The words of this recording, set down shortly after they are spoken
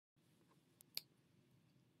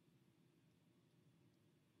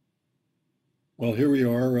Well, here we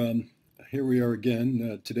are. Here we are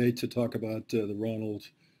again today to talk about the Ronald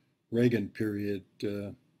Reagan period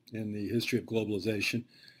in the history of globalization.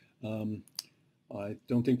 I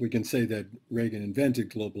don't think we can say that Reagan invented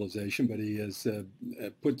globalization, but he has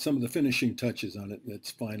put some of the finishing touches on it in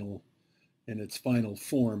its final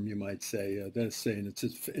form, you might say. That is, say, in its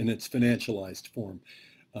financialized form.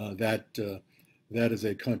 That is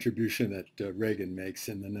a contribution that Reagan makes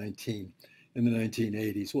in the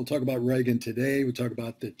 1980s. We'll talk about Reagan today. We'll talk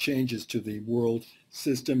about the changes to the world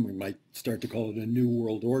system. We might start to call it a new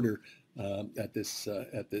world order at this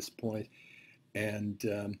point.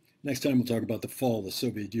 And next time we'll talk about the fall of the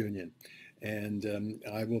Soviet Union. And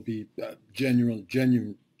I will be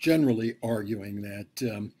generally arguing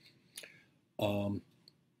that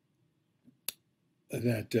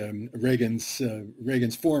Reagan's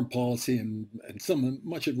foreign policy and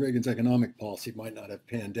much of Reagan's economic policy might not have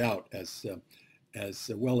panned out as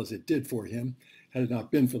well as it did for him had it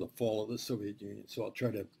not been for the fall of the Soviet Union. So I'll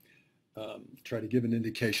try to give an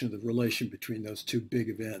indication of the relation between those two big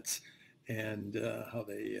events and how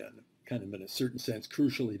they kind of, in a certain sense,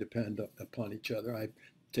 crucially depend upon each other. I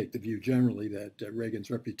take the view generally that Reagan's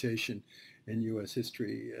reputation in U.S.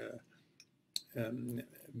 history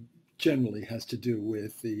generally has to do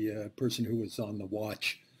with the person who was on the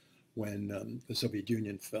watch when the Soviet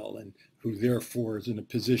Union fell and who therefore is in a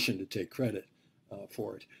position to take credit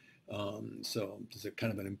for it. So there's a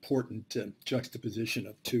kind of an important juxtaposition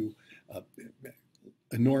of two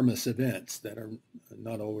enormous events that are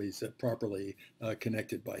not always properly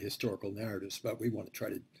connected by historical narratives, but we want to try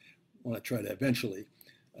to eventually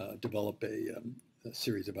develop a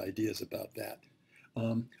series of ideas about that.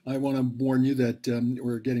 I want to warn you that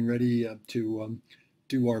we're getting ready to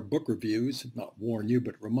do our book reviews. Not warn you,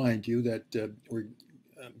 but remind you that we're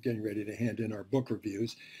getting ready to hand in our book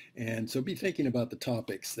reviews. And so be thinking about the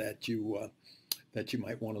topics that you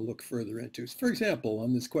might want to look further into. For example,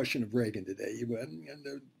 on this question of Reagan today,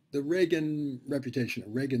 and the Reagan reputation,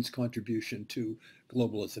 Reagan's contribution to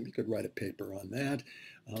globalism. You could write a paper on that.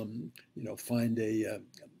 Find a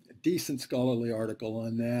decent scholarly article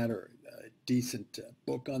on that, or a decent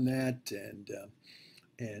book on that,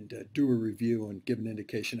 and do a review and give an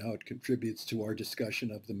indication how it contributes to our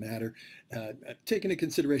discussion of the matter. Take into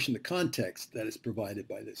consideration the context that is provided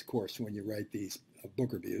by this course when you write these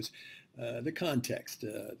book reviews. The context,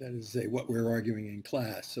 that is to say, what we're arguing in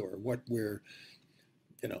class, or what we're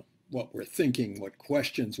thinking, what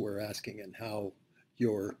questions we're asking, and how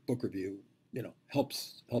your book review,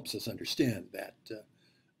 helps us understand that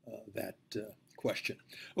question.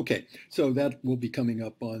 Okay, so that will be coming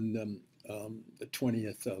up on the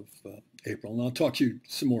 20th of April, and I'll talk to you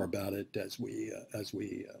some more about it as we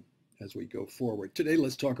go forward. Today,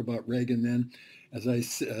 let's talk about Reagan then. As I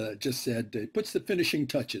just said, it puts the finishing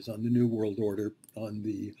touches on the New World Order, on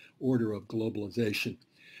the order of globalization.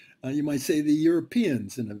 You might say the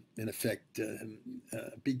Europeans, in effect,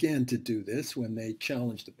 began to do this when they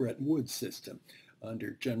challenged the Bretton Woods system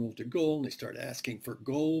under General de Gaulle, and they started asking for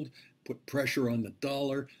gold, put pressure on the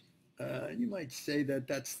dollar. You might say that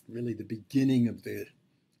that's really the beginning of the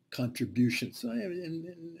contribution. So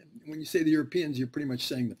when you say the Europeans, you're pretty much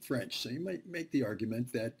saying the French. So you might make the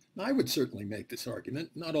argument that, and I would certainly make this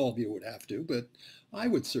argument, not all of you would have to, but I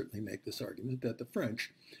would certainly make this argument that the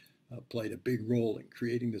French played a big role in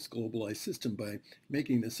creating this globalized system by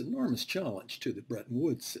making this enormous challenge to the Bretton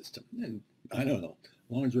Woods system. And I don't know, as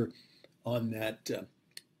long as we're on that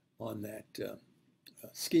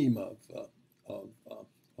scheme of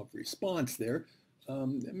response there,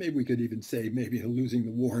 maybe we could even say maybe losing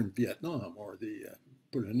the war in Vietnam, or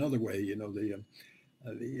put it another way, the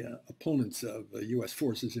opponents of U.S.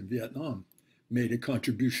 forces in Vietnam made a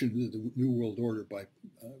contribution to the New World Order by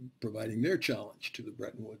providing their challenge to the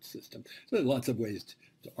Bretton Woods system. So there are lots of ways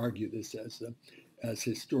to argue this as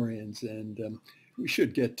historians, and we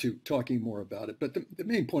should get to talking more about it. But the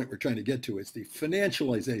main point we're trying to get to is the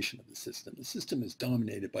financialization of the system. The system is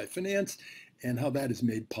dominated by finance, and how that is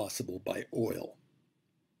made possible by oil.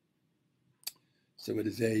 So it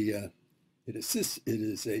is a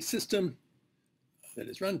system that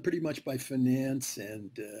is run pretty much by finance,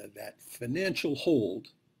 and that financial hold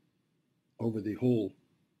over the whole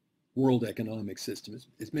world economic system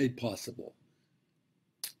is made possible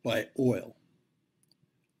by oil.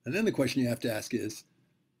 And then the question you have to ask is,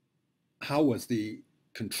 how was the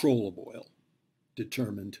control of oil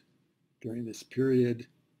determined during this period,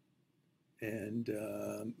 and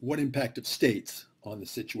what impact of states on the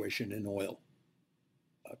situation in oil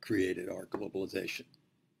created our globalization?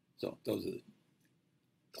 So those are the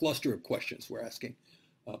cluster of questions we're asking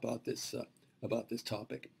about this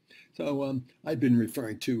topic. So I've been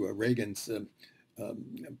referring to Reagan's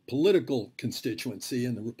political constituency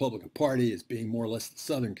in the Republican Party as being more or less the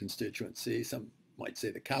Southern constituency. Some might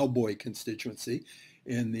say the Cowboy constituency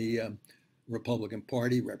in the Republican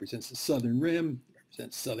Party represents the Southern Rim,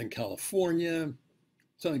 represents Southern California.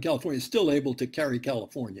 Southern California is still able to carry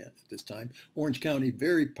California at this time. Orange County,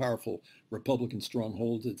 very powerful Republican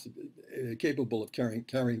stronghold. It's capable of carrying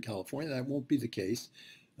California. That won't be the case.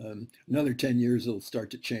 Another 10 years, it'll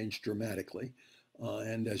start to change dramatically.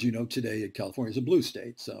 And as you know, today, California is a blue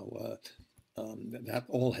state. So that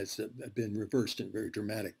all has been reversed in a very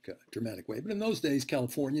dramatic way. But in those days,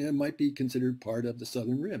 California might be considered part of the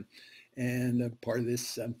Southern Rim. And part of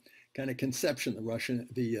this kind of conception,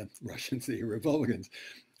 the Republicans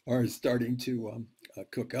are starting to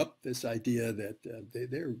cook up this idea that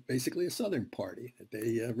they're basically a Southern party, that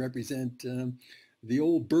they represent the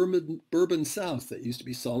old bourbon South that used to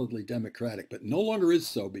be solidly Democratic, but no longer is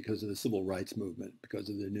so because of the civil rights movement, because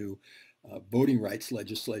of the new voting rights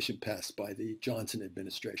legislation passed by the Johnson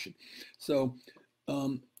administration. So,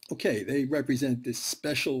 okay, they represent this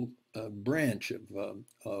special branch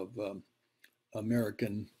of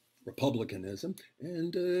American republicanism,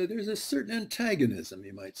 and there's a certain antagonism,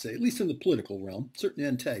 you might say, at least in the political realm, certain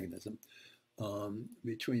antagonism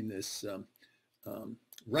between this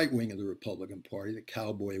right wing of the Republican Party, the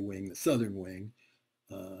Cowboy wing, the Southern wing,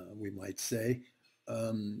 we might say,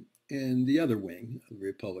 and the other wing of the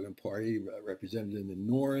Republican Party, represented in the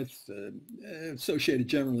North, associated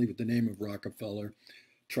generally with the name of Rockefeller,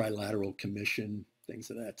 Trilateral Commission,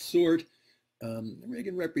 things of that sort.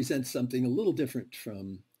 Reagan represents something a little different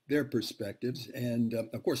from their perspectives. And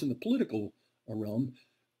of course, in the political realm,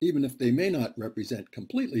 even if they may not represent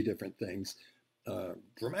completely different things,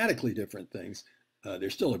 dramatically different things, they're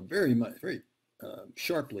still very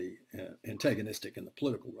sharply antagonistic in the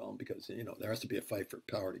political realm because, you know, there has to be a fight for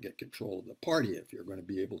power to get control of the party if you're going to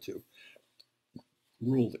be able to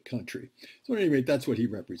rule the country. So at any rate, that's what he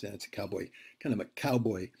represents, a cowboy, kind of a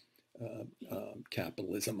cowboy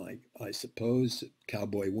capitalism, I suppose,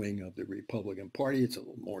 cowboy wing of the Republican Party. It's a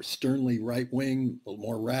little more sternly right wing, a little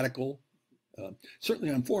more radical,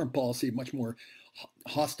 certainly on foreign policy, much more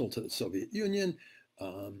hostile to the Soviet Union,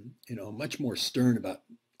 you know, much more stern about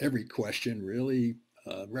every question, really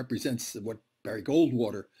represents what Barry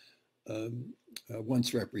Goldwater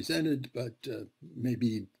once represented, but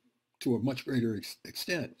maybe to a much greater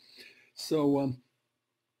extent. So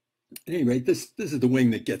at any rate, this is the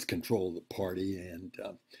wing that gets control of the party, and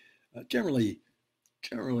generally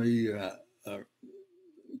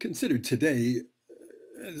considered today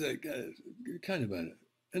as a kind of an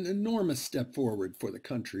enormous step forward for the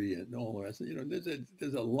country and all the rest. You know,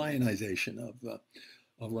 there's a lionization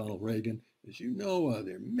of Ronald Reagan. As you know,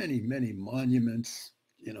 there are many monuments,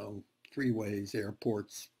 you know, freeways,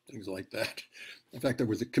 airports, things like that. In fact, there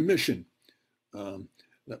was a commission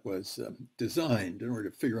that was designed in order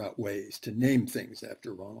to figure out ways to name things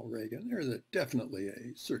after Ronald Reagan. There's definitely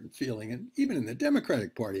a certain feeling, and even in the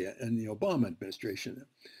Democratic Party and the Obama administration,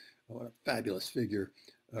 what a fabulous figure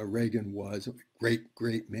Reagan was, what a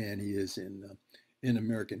great man he is in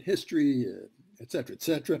American history, et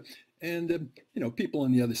cetera, and you know, people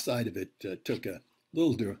on the other side of it took a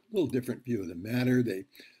little different view of the matter. They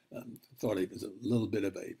thought he was a little bit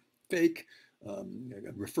of a fake.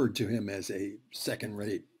 Referred to him as a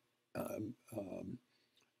second-rate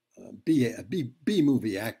B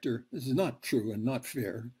movie actor. This is not true and not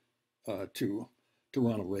fair to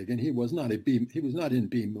Ronald Reagan. He was not in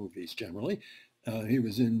B movies generally. He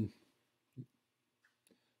was in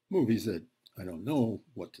movies that I don't know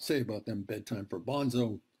what to say about them. Bedtime for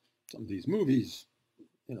Bonzo. Some of these movies,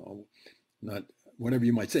 you know, not whatever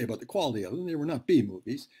you might say about the quality of them, they were not B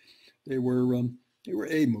movies. They were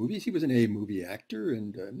A movies. He was an A movie actor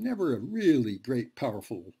and never a really great,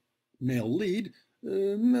 powerful male lead,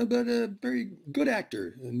 but a very good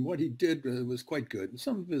actor. And what he did was quite good.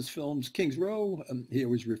 Some of his films, King's Row, he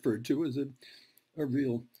always referred to as a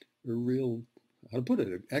real, how to put it,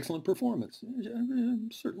 an excellent performance.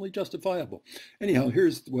 Certainly justifiable. Anyhow,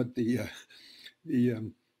 here's what the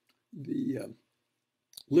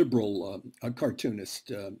liberal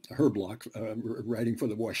cartoonist Herblock, writing for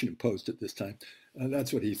the Washington Post at this time,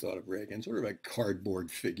 that's what he thought of Reagan, sort of a cardboard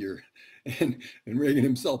figure, and Reagan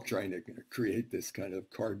himself trying to create this kind of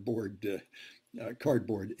cardboard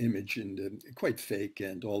image, and quite fake,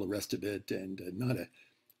 and all the rest of it, and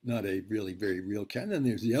not a really very real cat. And then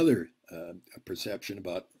there's the other perception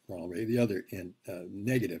about Ronald Reagan, the other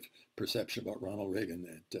negative perception about Ronald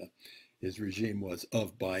Reagan, that his regime was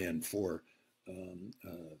of, by, and for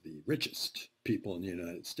the richest people in the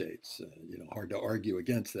United States. You know, hard to argue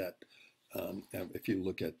against that if you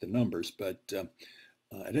look at the numbers. But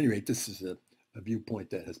at any rate, this is viewpoint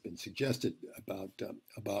that has been suggested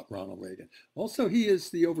about Ronald Reagan. Also, he is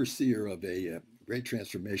the overseer of a great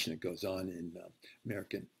transformation that goes on in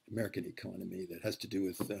American economy that has to do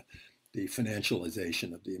with the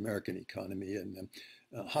financialization of the American economy and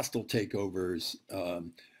hostile takeovers,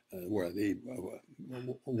 where the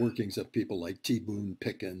workings of people like T. Boone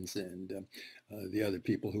Pickens and the other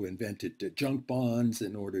people who invented junk bonds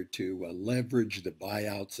in order to leverage the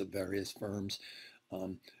buyouts of various firms.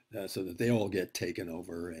 So that they all get taken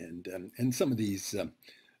over, and some of these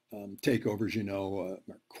takeovers, are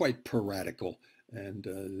quite piratical, and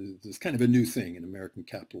there's kind of a new thing in American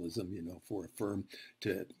capitalism, for a firm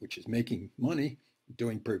which is making money,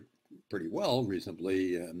 doing pretty well,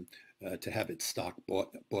 reasonably, to have its stock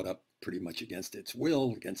bought up pretty much against its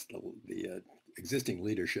will, against the existing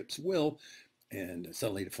leadership's will, and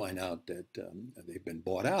suddenly to find out that they've been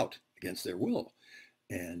bought out against their will.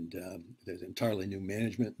 And there's entirely new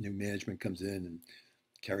management. New management comes in and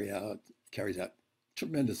carries out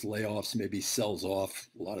tremendous layoffs, maybe sells off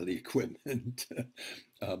a lot of the equipment,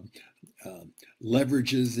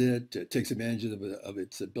 leverages it, takes advantage of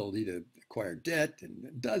its ability to acquire debt,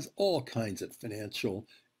 and does all kinds of financial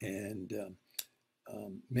and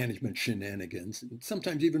management shenanigans, and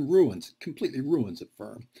sometimes even completely ruins a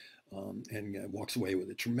firm. And walks away with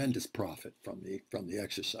a tremendous profit from the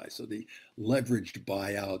exercise. So the leveraged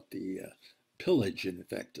buyout, the pillage, in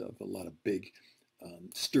effect, of a lot of big,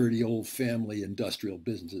 sturdy old family industrial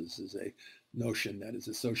businesses is a notion that is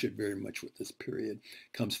associated very much with this period.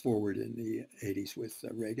 Comes forward in the 80s with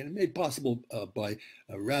Reagan, and made possible by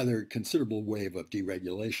a rather considerable wave of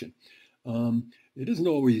deregulation. It isn't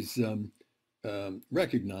always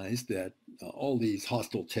recognized that all these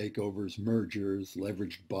hostile takeovers, mergers,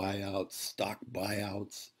 leveraged buyouts, stock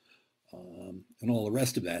buyouts, and all the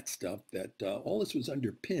rest of that stuff, that all this was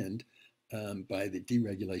underpinned by the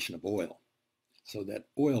deregulation of oil. So that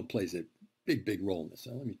oil plays a big role in this.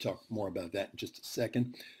 Now, let me talk more about that in just a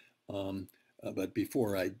second. But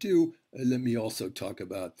before I do, let me also talk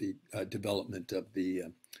about the development of the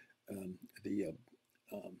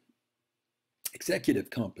executive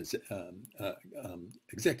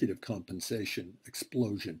compensation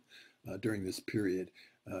explosion during this period.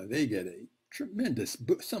 They get a tremendous,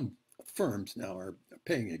 some firms now are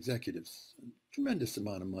paying executives tremendous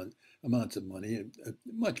amounts of money, a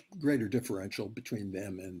much greater differential between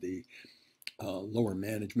them and the lower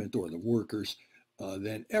management or the workers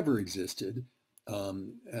than ever existed.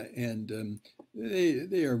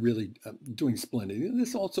 They are really doing splendid. And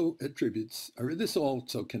this also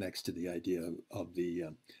connects to the idea of the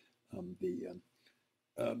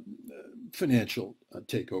financial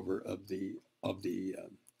takeover of the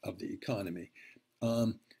economy.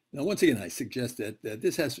 Now, once again, I suggest that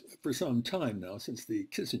this has, for some time now, since the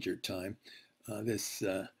Kissinger time, this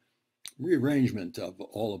rearrangement of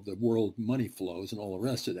all of the world money flows and all the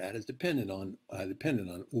rest of that is dependent on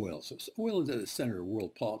oil. So oil is at the center of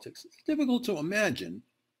world politics. It's difficult to imagine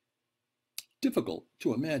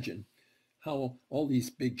how all these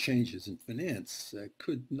big changes in finance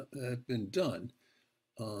could have been done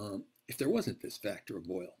if there wasn't this factor of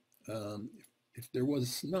oil. If there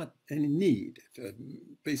was not any need, if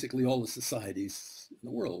basically all the societies in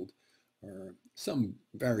the world are some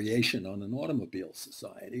variation on an automobile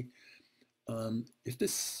society, if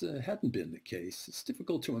this hadn't been the case, it's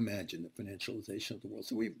difficult to imagine the financialization of the world.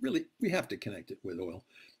 So we have to connect it with oil.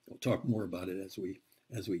 We'll talk more about it as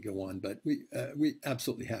we go on, but we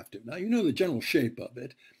absolutely have to. Now, the general shape of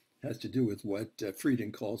it has to do with what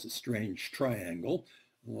Frieden calls a strange triangle.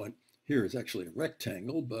 What here is actually a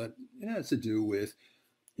rectangle, but it has to do with,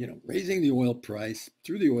 raising the oil price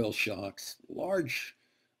through the oil shocks, large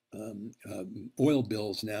oil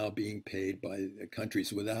bills now being paid by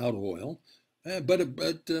countries without oil, but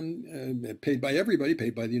paid by everybody,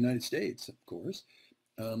 paid by the United States, of course.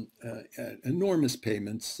 Enormous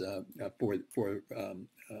payments for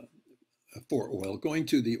oil going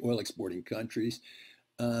to the oil exporting countries,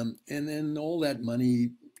 and then all that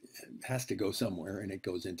money has to go somewhere, and it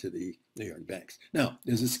goes into the New York banks. Now,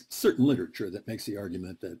 there's a certain literature that makes the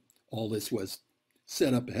argument that all this was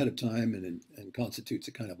set up ahead of time and constitutes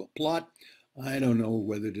a kind of a plot. I don't know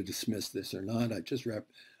whether to dismiss this or not. I just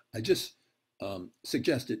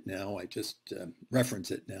suggest it now. I just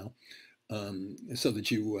reference it now, so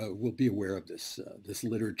that you will be aware of this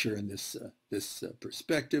literature and this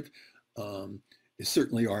perspective. Is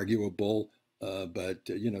certainly arguable. But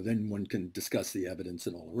then one can discuss the evidence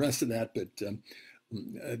and all the rest of that. But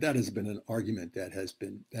that has been an argument that has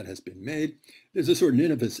been made. There's a sort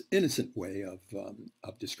of innocent way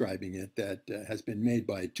of describing it that has been made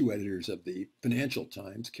by two editors of the Financial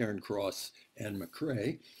Times, Karen Cross and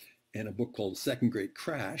McRae, and a book called Second Great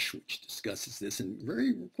Crash, which discusses this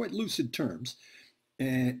in quite lucid terms.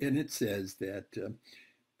 And it says that,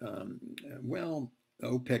 well,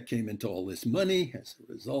 OPEC came into all this money as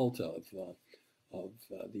a result of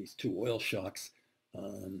these two oil shocks,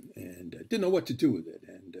 and didn't know what to do with it.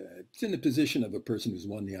 And it's in the position of a person who's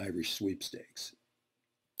won the Irish sweepstakes.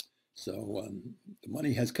 So the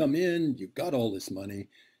money has come in, you've got all this money,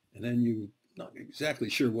 and then you're not exactly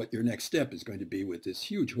sure what your next step is going to be with this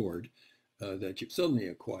huge hoard that you've suddenly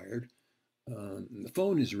acquired. The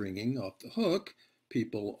phone is ringing off the hook.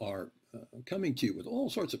 People are coming to you with all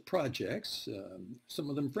sorts of projects, some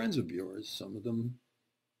of them friends of yours, some of them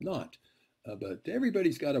not. But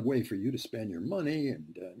everybody's got a way for you to spend your money,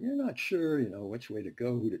 and you're not sure, which way to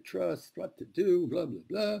go, who to trust, what to do, blah, blah,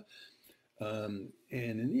 blah. And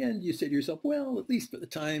in the end, you say to yourself, well, at least for the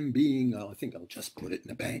time being, I think I'll just put it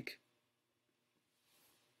in a bank.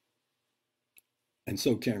 And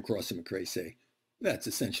so Karen Cross and McRae say, that's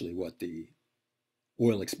essentially what the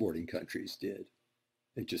oil exporting countries did.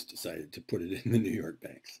 They just decided to put it in the New York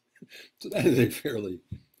banks. So that is a fairly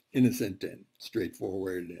innocent and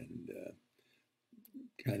straightforward and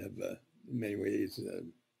kind of, in many ways,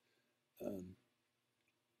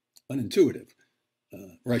 unintuitive,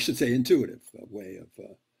 or I should say intuitive way of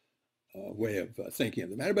thinking of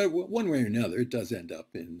the matter. But one way or another, it does end up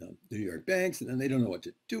in New York banks, and then they don't know what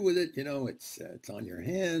to do with it. It's on your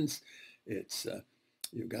hands. It's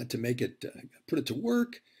you've got to make it, put it to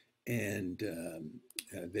work, and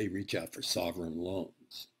they reach out for sovereign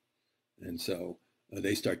loans. And so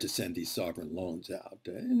they start to send these sovereign loans out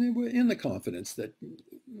in the confidence that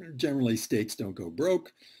generally states don't go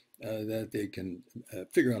broke, that they can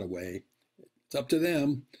figure out a way. It's up to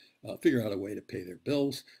them, figure out a way to pay their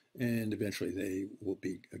bills, and eventually they will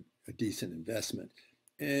be a decent investment.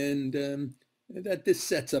 And that this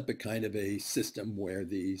sets up a kind of a system where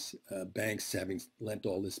these banks, having lent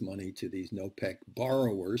all this money to these OPEC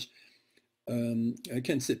borrowers,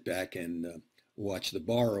 can sit back and watch the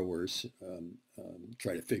borrowers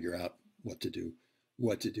try to figure out what to do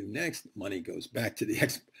next. Money goes back to the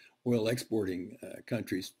oil exporting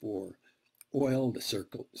countries for oil. The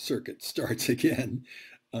circuit starts again.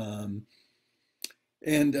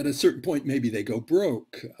 And at a certain point, maybe they go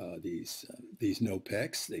broke. These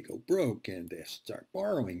NOPECs, they go broke and they start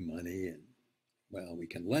borrowing money. And well, we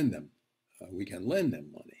can lend them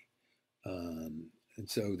money. And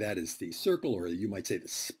so that is the circle, or you might say the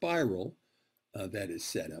spiral that is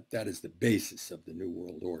set up. That is the basis of the New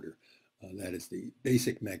World Order. That is the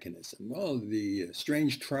basic mechanism. Well, the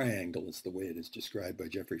strange triangle is the way it is described by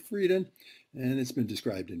Jeffrey Frieden, and it's been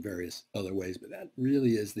described in various other ways, but that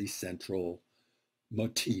really is the central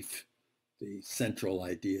motif, the central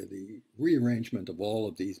idea, the rearrangement of all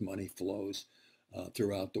of these money flows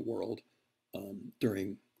throughout the world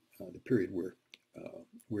during the period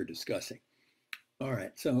we're discussing. All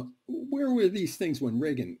right, so where were these things when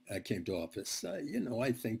Reagan came to office?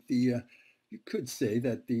 I think you could say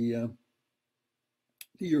that the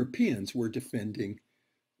Europeans were defending,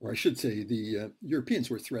 or I should say the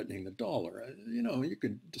Europeans were threatening the dollar. You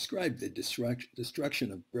could describe the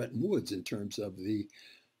destruction of Bretton Woods in terms of the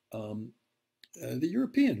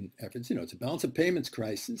European efforts. It's a balance of payments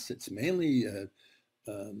crisis. It's mainly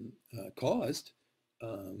caused,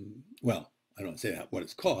 well, I don't say what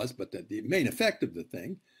it's caused, but the main effect of the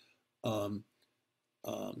thing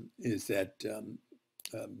is that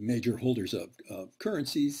major holders of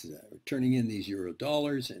currencies are turning in these euro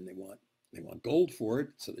dollars, and they want gold for it.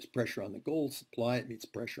 So there's pressure on the gold supply. It meets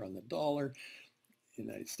pressure on the dollar. The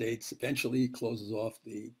United States eventually closes off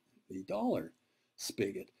the dollar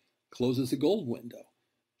spigot, closes the gold window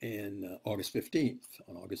on August 15th,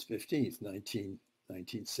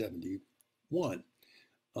 1971.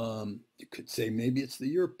 You could say maybe it's the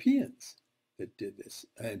Europeans that did this.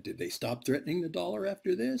 And did they stop threatening the dollar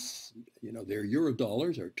after this? Their euro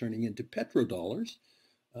dollars are turning into petrodollars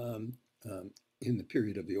in the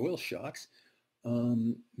period of the oil shocks.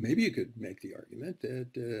 Maybe you could make the argument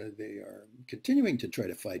that they are continuing to try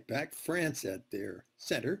to fight back. France at their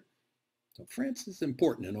center. So France is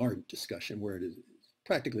important in our discussion, where it is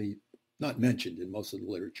practically not mentioned in most of the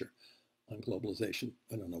literature on globalization.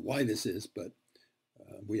 I don't know why this is, but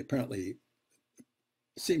we apparently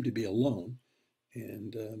seem to be alone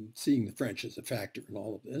and seeing the French as a factor in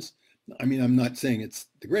all of this. I mean, I'm not saying it's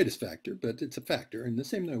the greatest factor, but it's a factor in the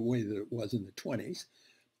same way that it was in the 20s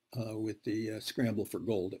with the scramble for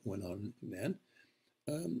gold that went on then.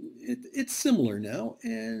 It's similar now,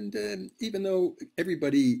 and even though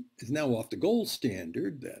everybody is now off the gold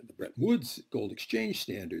standard, the Bretton Woods gold exchange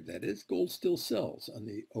standard, that is, gold still sells on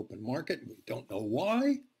the open market. We don't know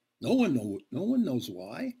why. No one knows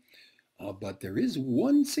why. But there is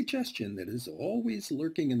one suggestion that is always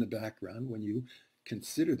lurking in the background when you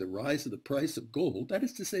consider the rise of the price of gold. That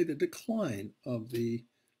is to say, the decline of the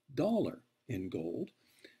dollar in gold.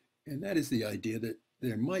 And that is the idea that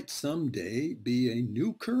there might someday be a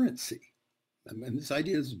new currency. And this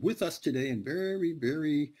idea is with us today and very,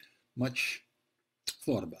 very much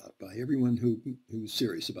thought about by everyone who's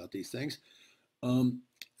serious about these things.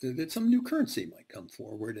 That some new currency might come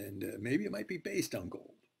forward, and maybe it might be based on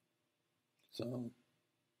gold. So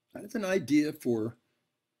that is an idea for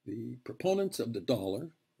the proponents of the dollar,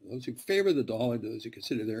 those who favor the dollar, those who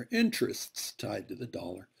consider their interests tied to the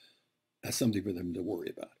dollar, as something for them to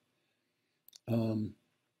worry about.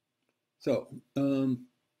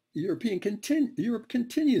 Europe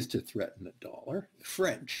continues to threaten the dollar. The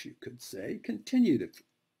French, you could say, continue to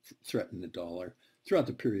threaten the dollar throughout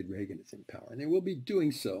the period Reagan is in power, and they will be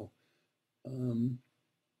doing so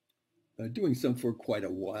for quite a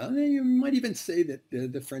while. And you might even say that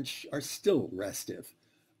the French are still restive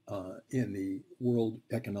in the world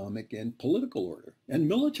economic and political order and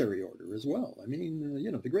military order as well. I mean,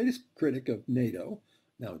 the greatest critic of NATO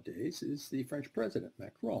nowadays is the French president,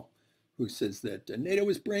 Macron, who says that NATO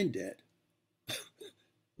is brain dead.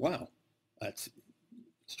 Wow, that's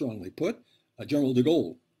strongly put. General de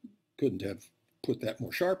Gaulle couldn't have put that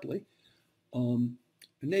more sharply.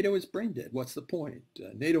 NATO is brain dead. What's the point?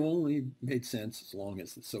 NATO only made sense as long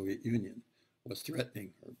as the Soviet Union was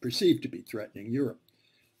threatening or perceived to be threatening Europe.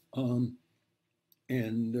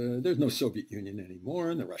 There's no Soviet Union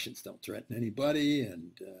anymore, and the Russians don't threaten anybody.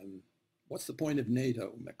 And what's the point of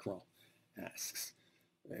NATO, Macron asks.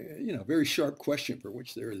 Very sharp question for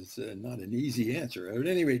which there is not an easy answer, or at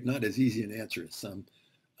any rate, not as easy an answer as some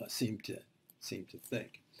seem to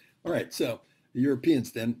think. All right, so the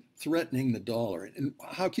Europeans then threatening the dollar. And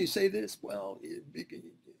how can you say this? Well,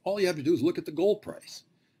 all you have to do is look at the gold price,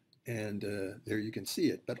 and there you can see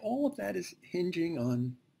it. But all of that is hinging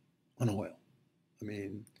on oil. I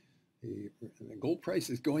mean, the gold price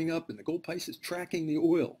is going up, and the gold price is tracking the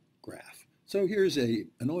oil graph. So here's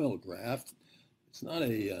an oil graph. It's not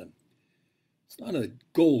a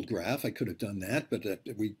gold graph. I could have done that, but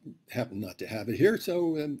we happen not to have it here.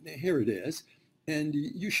 So here it is. And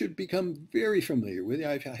you should become very familiar with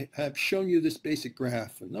it. I have shown you this basic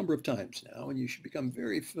graph a number of times now, and you should become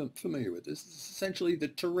very familiar with this. This is essentially the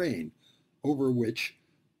terrain over which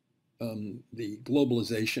the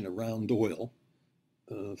globalization around oil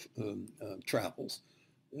travels.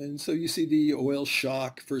 And so you see the oil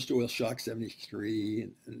shock, first oil shock, 73,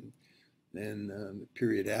 and then the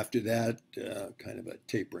period after that, kind of a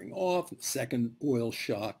tapering off. The second oil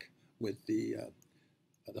shock with the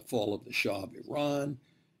fall of the Shah of Iran.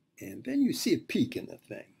 And then you see a peak in the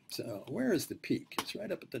thing. So where is the peak? It's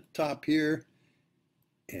right up at the top here.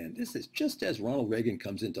 And this is just as Ronald Reagan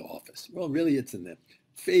comes into office. Well, really, it's in the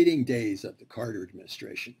fading days of the Carter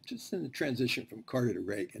administration, just in the transition from Carter to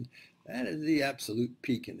Reagan. That is the absolute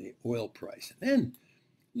peak in the oil price. And then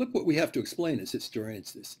look what we have to explain as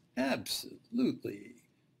historians, this absolutely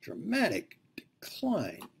dramatic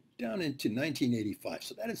decline down into 1985.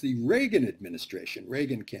 So that is the Reagan administration.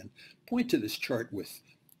 Reagan can point to this chart with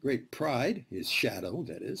great pride, his shadow,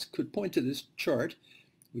 that is, could point to this chart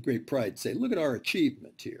with great pride and say, look at our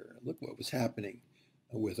achievement here. Look what was happening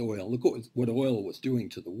with oil. Look what oil was doing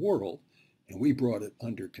to the world, and we brought it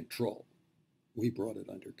under control. We brought it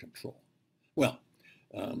under control. Well,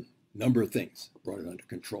 number of things brought it under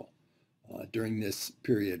control. During this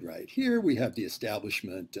period right here, we have the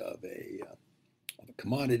establishment of a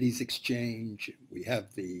commodities exchange. We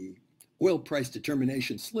have the oil price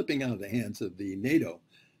determination slipping out of the hands of the NATO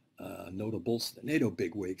notables, the NATO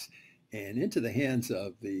bigwigs, and into the hands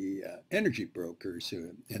of the energy brokers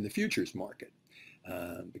and the futures market,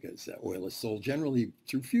 because oil is sold generally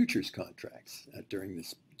through futures contracts during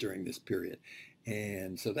this period.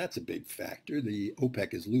 And so that's a big factor. The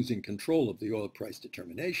OPEC is losing control of the oil price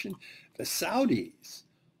determination. The Saudis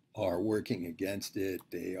are working against it.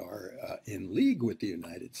 They are in league with the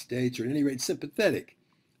United States, or at any rate sympathetic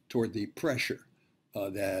toward the pressure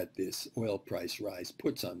that this oil price rise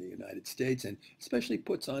puts on the United States, and especially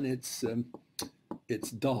puts on its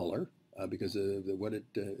dollar because of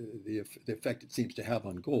the effect it seems to have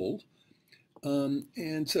on gold.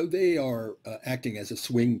 And so they are acting as a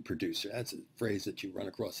swing producer. That's a phrase that you run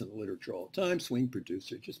across in the literature all the time, swing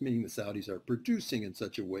producer, just meaning the Saudis are producing in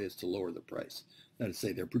such a way as to lower the price. That is to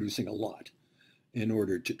say, they're producing a lot in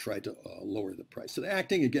order to try to lower the price. So they're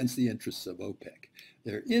acting against the interests of OPEC.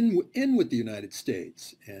 They're in with the United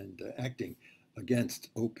States and acting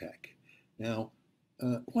against OPEC. Now,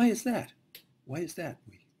 why is that? Why is that,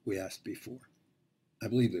 we asked before. I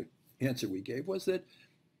believe the answer we gave was that,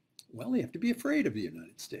 well, they have to be afraid of the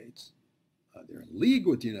United States. They're in league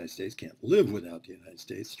with the United States, can't live without the United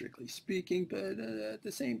States, strictly speaking, but at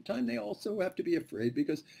the same time, they also have to be afraid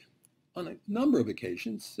because on a number of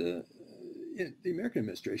occasions, the American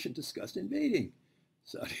administration discussed invading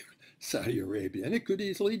Saudi Arabia, and it could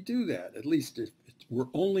easily do that. At least if it were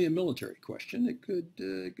only a military question, it could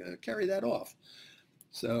carry that off.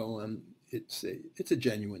 So it's a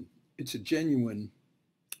genuine,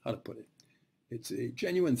 how to put it, it's a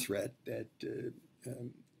genuine threat that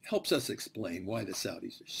helps us explain why the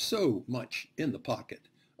Saudis are so much in the pocket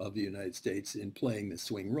of the United States in playing the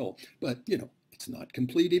swing role. But, it's not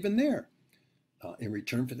complete even there. In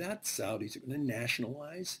return for that, Saudis are going to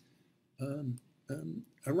nationalize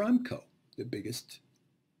Aramco, the biggest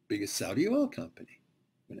Saudi oil company.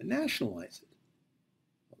 They're going to nationalize it.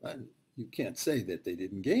 Well, you can't say that they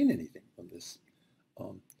didn't gain anything from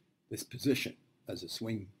this position as a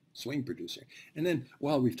swing producer. And then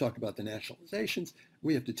while we've talked about the nationalizations,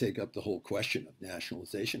 we have to take up the whole question of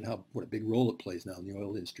nationalization, what a big role it plays now in the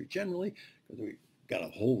oil industry generally, because we've got a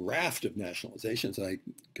whole raft of nationalizations. I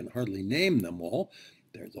can hardly name them all.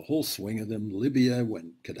 There's a whole swing of them. Libya,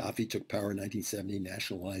 when Gaddafi took power in 1970,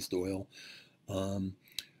 nationalized oil.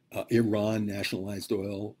 Iran nationalized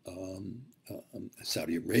oil.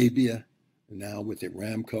 Saudi Arabia now with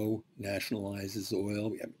Aramco nationalizes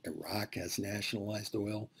oil. We have Iraq has nationalized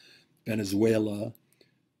oil. Venezuela,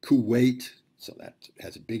 Kuwait, so that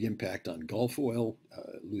has a big impact on Gulf oil,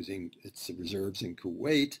 losing its reserves in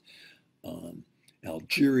Kuwait.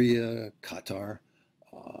 Algeria, Qatar,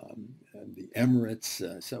 the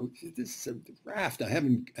Emirates. So this is a raft. I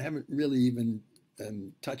haven't really even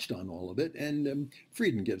touched on all of it, and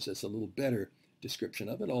Frieden gives us a little better description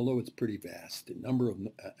of it, although it's pretty vast. The number of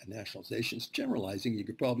nationalizations, generalizing, you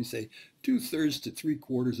could probably say 2/3 to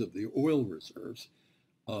 3/4 of the oil reserves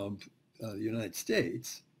of the United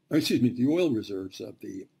States, or excuse me, the oil reserves of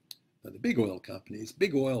the big oil companies,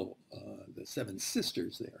 big oil, the seven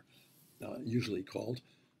sisters there, usually called,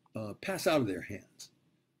 pass out of their hands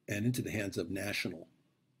and into the hands of national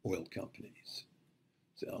oil companies.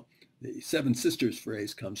 So the Seven Sisters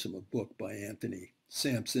phrase comes from a book by Anthony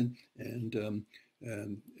Sampson, and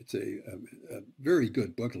it's a very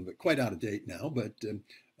good book, but quite out of date now, but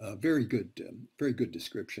very good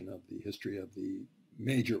description of the history of the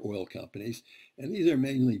major oil companies. And these are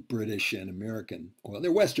mainly British and American oil.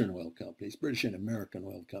 They're Western oil companies, British and American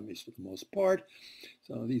oil companies for the most part.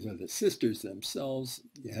 So these are the sisters themselves.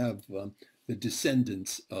 You have the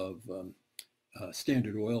descendants of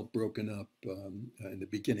Standard Oil, broken up in the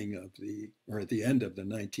beginning of at the end of the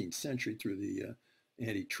 19th century through the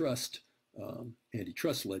antitrust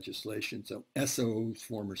legislation. So Esso,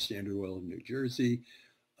 former Standard Oil of New Jersey,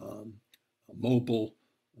 Mobil,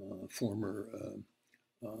 former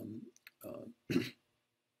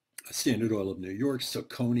Standard Oil of New York,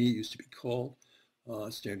 Soconi used to be called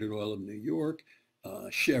Standard Oil of New York,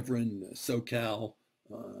 Chevron, SoCal,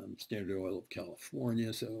 Standard Oil of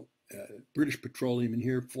California. So British Petroleum in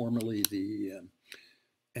here, formerly the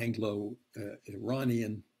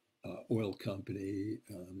Anglo-Iranian oil company,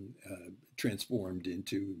 transformed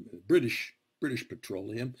into British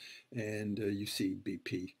Petroleum, and you see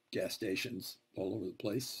BP gas stations all over the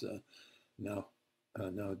place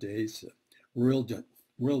nowadays. Royal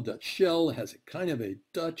Dutch Shell has a kind of a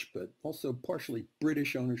Dutch but also partially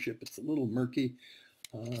British ownership. It's a little murky,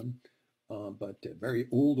 but a very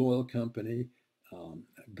old oil company.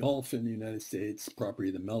 Gulf in the United States, property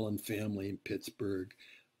of the Mellon family in Pittsburgh,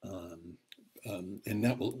 and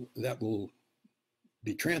that will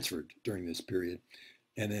be transferred during this period.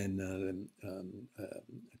 And then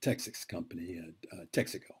Texas company,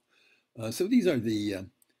 Texaco. So these are the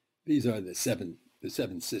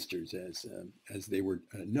seven sisters as they were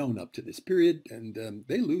known up to this period, and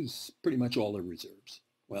they lose pretty much all their reserves.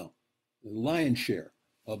 Well, the lion's share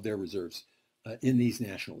of their reserves in these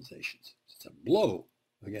nationalizations. It's a blow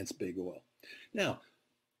against big oil. Now,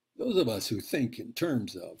 those of us who think in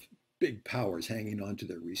terms of big powers hanging on to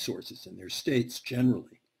their resources and their states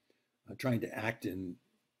generally, trying to act in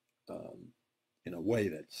a way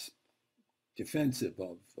that's defensive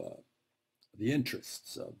of the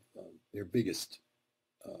interests of their biggest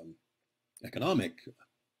economic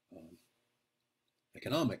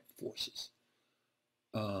forces,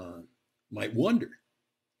 might wonder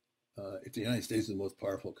if the United States is the most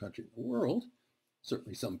powerful country in the world.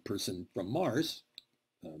 Certainly some person from Mars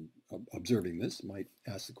observing this might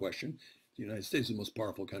ask the question, the United States is the most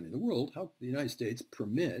powerful country in the world, how can the United States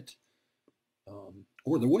permit,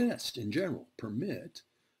 or the West in general, permit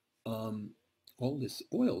all this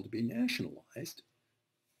oil to be nationalized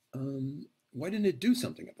why didn't it do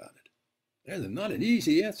something about it? There's not an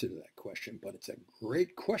easy answer to that question, but it's a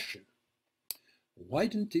great question. Why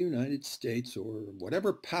didn't the United States, or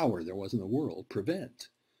whatever power there was in the world, prevent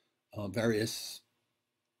various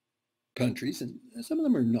countries, and some of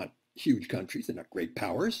them are not huge countries, they're not great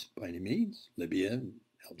powers by any means. Libya and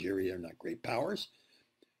Algeria are not great powers.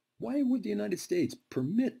 Why would the United States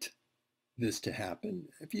permit this to happen?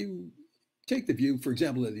 If you take the view, for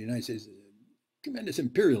example, that the United States is a tremendous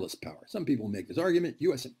imperialist power. Some people make this argument,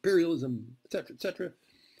 U.S. imperialism, etc., etc.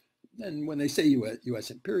 And when they say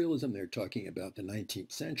U.S. imperialism, they're talking about the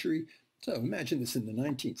 19th century. So imagine this in the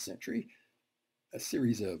 19th century, a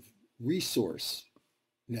series of resource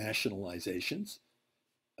nationalizations.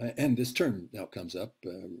 And this term now comes up,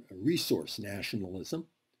 resource nationalism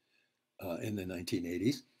in the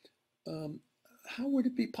 1980s. How would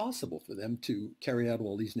it be possible for them to carry out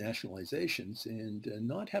all these nationalizations and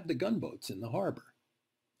not have the gunboats in the harbor?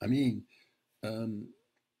 I mean,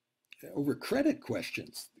 over credit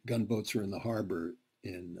questions, gunboats were in the harbor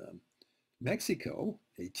in Mexico,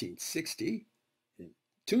 1860, in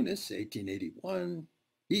Tunis, 1881,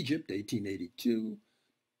 Egypt, 1882.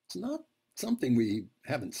 It's not something we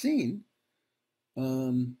haven't seen.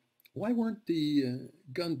 Why weren't the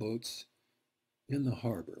gunboats in the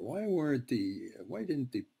harbor? Why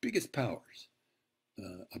didn't the biggest powers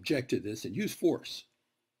object to this and use force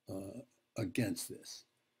against this?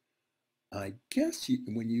 I guess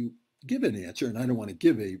when you give an answer, and I don't want to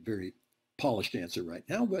give a very polished answer right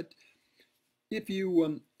now, but if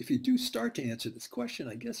you do start to answer this question,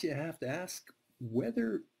 I guess you have to ask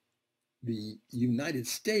whether the United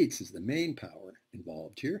States, as the main power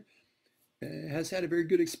involved here, has had a very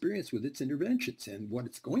good experience with its interventions and what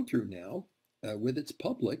it's going through now with its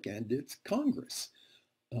public and its Congress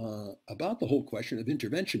about the whole question of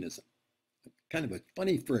interventionism. Kind of a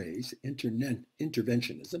funny phrase,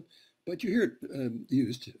 interventionism, but you hear it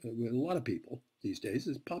used with a lot of people these days.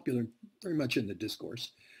 It's popular very much in the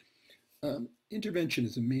discourse.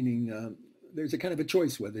 Interventionism meaning there's a kind of a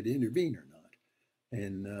choice whether to intervene or not,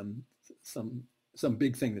 and some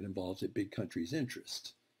big thing that involves a big country's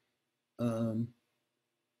interest. Why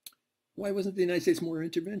wasn't the United States more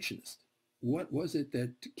interventionist? What was it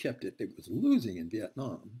that kept it? It was losing in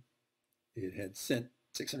Vietnam. It had sent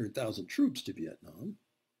 600,000 troops to Vietnam.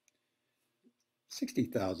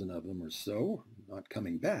 60,000 of them or so not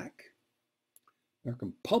coming back.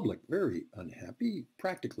 American public very unhappy,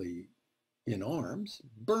 practically in arms,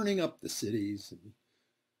 burning up the cities and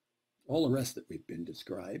all the rest that we've been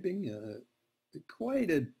describing. Quite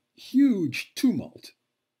a huge tumult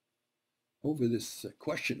over this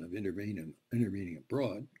question of intervening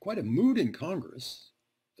abroad. Quite a mood in Congress.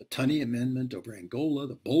 The Tunney Amendment over Angola,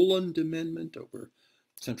 the Boland Amendment over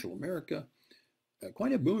Central America.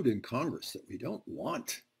 Quite a mood in Congress that we don't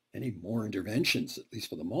want any more interventions, at least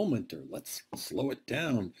for the moment, or let's slow it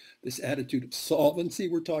down. This attitude of solvency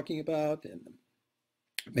we're talking about, and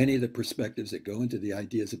many of the perspectives that go into the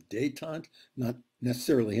ideas of détente, not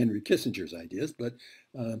necessarily Henry Kissinger's ideas, but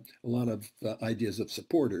a lot of ideas of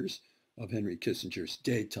supporters of Henry Kissinger's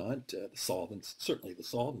détente, certainly the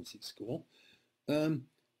solvency school.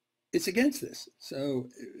 It's against this. So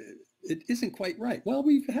it isn't quite right. Well,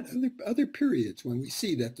 we've had other periods when we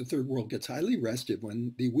see that the third world gets highly restive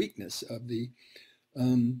when the weakness of the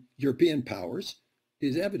European powers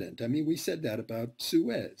is evident. I mean, we said that about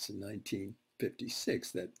Suez in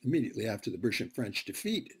 1956, that immediately after the British and French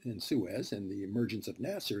defeat in Suez and the emergence of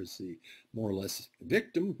Nasser as the more or less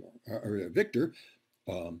victim or victor,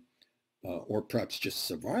 or perhaps just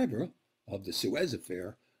survivor of the Suez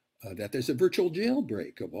affair, that there's a virtual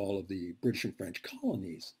jailbreak of all of the British and French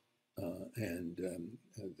colonies.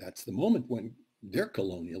 That's the moment when their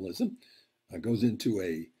colonialism goes into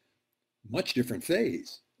a much different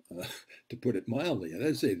phase, to put it mildly. And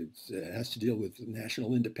I'd say that it has to deal with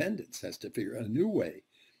national independence, has to figure out a new way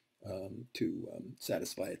to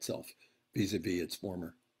satisfy itself vis-a-vis its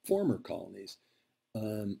former colonies.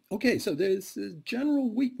 Okay, so there's a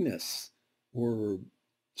general weakness or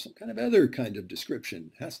some kind of other kind of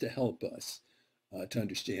description has to help us to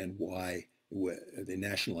understand why the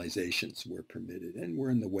nationalizations were permitted. And we're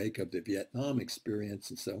in the wake of the Vietnam experience.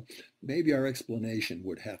 And so maybe our explanation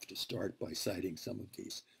would have to start by citing some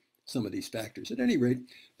of these factors. At any rate,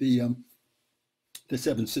 the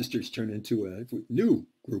Seven Sisters turn into a new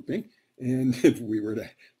grouping. And if we were to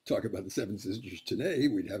talk about the Seven Sisters today,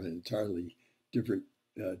 we'd have an entirely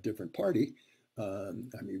different party.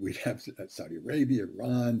 I mean, we'd have Saudi Arabia,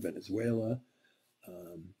 Iran, Venezuela,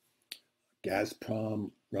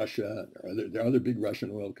 Gazprom, Russia. There are other big Russian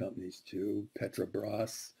oil companies too.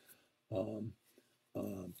 Petrobras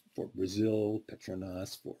for Brazil,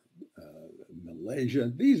 Petronas for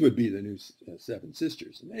Malaysia. These would be the new Seven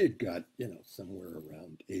Sisters, and they've got, somewhere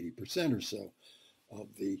around 80% or so of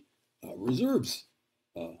the reserves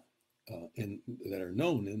that are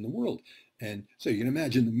known in the world. And so you can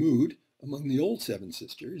imagine the mood among the old Seven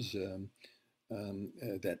Sisters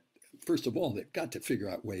that, first of all, they've got to figure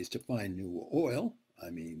out ways to find new oil. I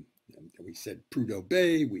mean, we said Prudhoe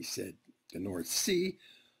Bay, we said the North Sea,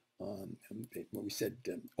 we said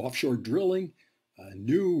offshore drilling,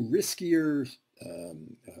 new, riskier,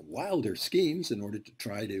 wilder schemes in order to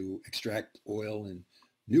try to extract oil in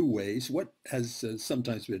new ways. What has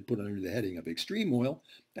sometimes been put under the heading of extreme oil,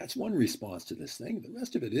 that's one response to this thing. The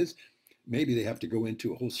rest of it is maybe they have to go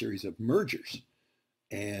into a whole series of mergers.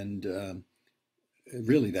 And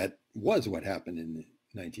really that was what happened in the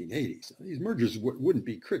 1980s. These mergers wouldn't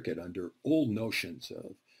be cricket under old notions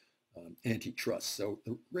of antitrust. So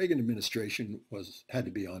the Reagan administration had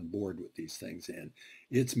to be on board with these things, and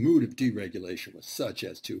its mood of deregulation was such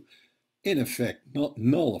as to, in effect,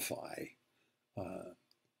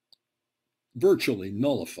 virtually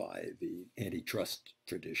nullify the antitrust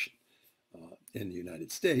tradition in the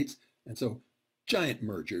United States. And so giant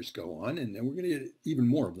mergers go on, and then we're going to get even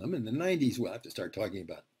more of them. In the 90s, we'll have to start talking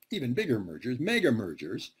about even bigger mergers, mega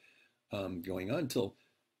mergers, going on until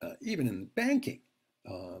even in banking,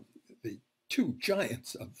 the two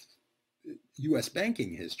giants of U.S.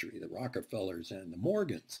 banking history, the Rockefellers and the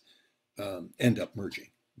Morgans, end up merging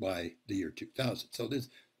by the year 2000. So there's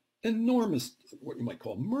enormous, what you might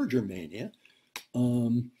call merger mania,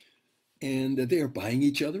 and they are buying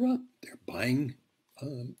each other up. They're buying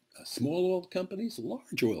small oil companies,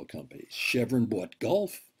 large oil companies. Chevron bought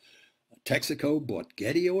Gulf, Texaco bought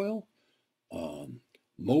Getty Oil,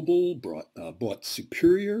 Mobil bought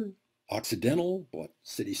Superior, Occidental bought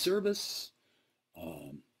City Service,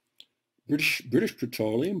 British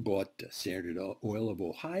Petroleum bought Standard Oil of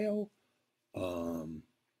Ohio,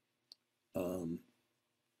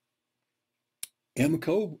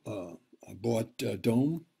 Amoco bought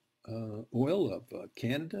Dome Oil of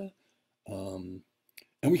Canada,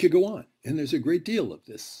 and we could go on. And there's a great deal of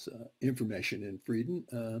this information in Frieden.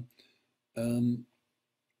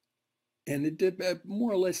 And it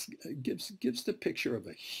more or less gives the picture of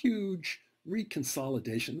a huge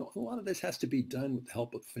reconsolidation. A lot of this has to be done with the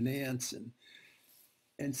help of finance.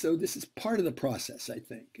 And so this is part of the process, I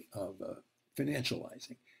think, of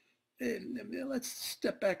financializing. And let's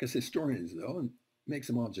step back as historians, though, and make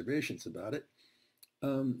some observations about it.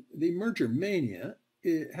 The merger mania,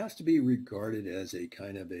 it has to be regarded as a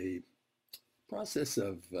kind of a process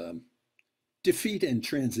of defeat and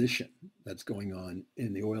transition that's going on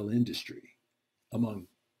in the oil industry among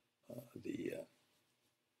the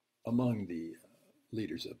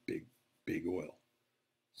leaders of big oil.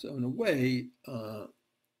 So in a way,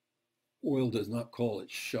 oil does not call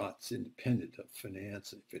its shots independent of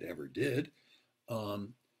finance, if it ever did.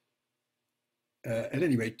 At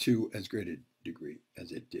any rate, to as great a degree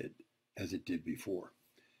as it did before.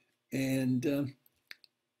 And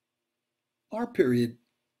our period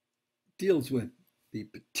deals with the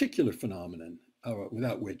particular phenomenon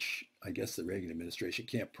without which I guess the Reagan administration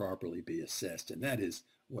can't properly be assessed, and that is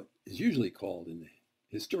what is usually called in the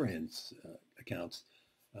historians' accounts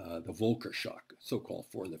the Volcker Shock, so-called,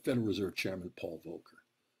 for the Federal Reserve Chairman Paul Volcker.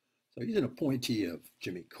 So he's an appointee of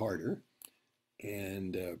Jimmy Carter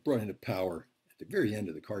and brought into power at the very end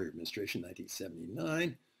of the Carter administration,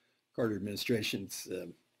 1979. Carter administration's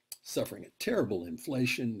suffering a terrible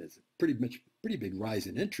inflation. There's a pretty big rise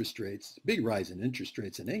in interest rates, big rise in interest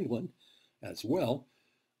rates in England as well.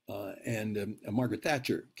 And Margaret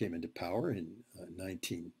Thatcher came into power in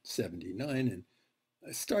 1979 and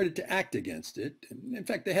started to act against it. And in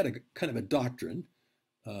fact, they had a kind of a doctrine.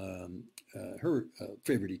 Her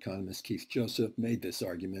favorite economist, Keith Joseph, made this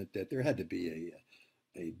argument that there had to be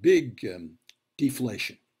a big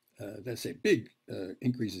deflation, that's a big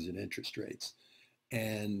increases in interest rates.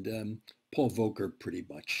 And Paul Volcker pretty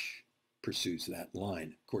much pursues that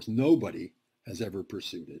line. Of course, nobody has ever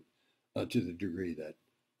pursued it to the degree that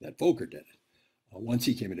Volcker did it. Once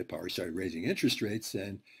he came into power, he started raising interest rates,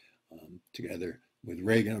 and together with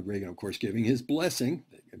Reagan, of course, giving his blessing.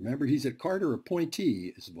 Remember, he's a Carter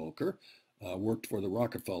appointee, is Volcker, worked for the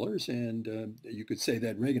Rockefellers, and you could say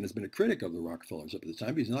that Reagan has been a critic of the Rockefellers up to the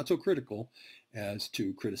time, but he's not so critical as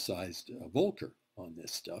to criticize Volcker on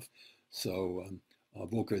this stuff. So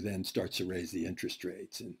Volcker then starts to raise the interest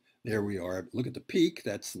rates, and there we are. Look at the peak.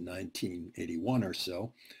 That's 1981 or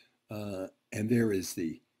so, and there is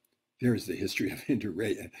the history of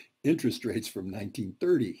interest rates from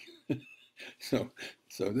 1930. So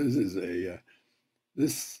this is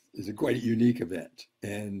This is a quite unique event.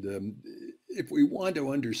 And if we want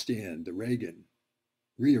to understand the Reagan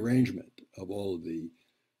rearrangement of all of the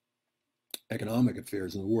economic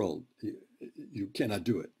affairs in the world, you cannot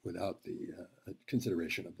do it without the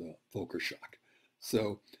consideration of the Volcker shock.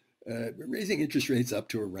 So raising interest rates up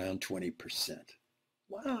to around 20%.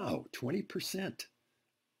 Wow, 20%.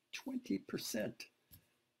 20%.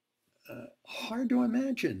 Hard to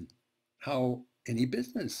imagine how any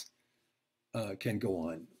business can go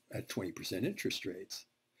on at 20% interest rates.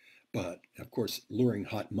 But of course, luring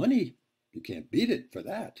hot money, you can't beat it for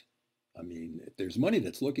that. I mean, if there's money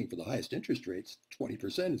that's looking for the highest interest rates,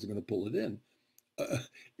 20% is going to pull it in.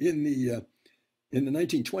 In the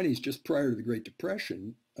 1920s, just prior to the Great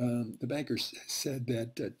Depression, the bankers said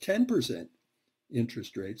that 10%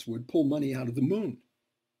 interest rates would pull money out of the moon.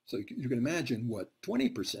 So you can imagine what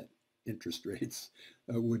 20% interest rates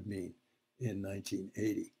would mean in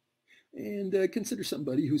 1980. And consider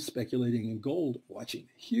somebody who's speculating in gold, watching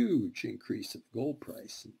a huge increase in the gold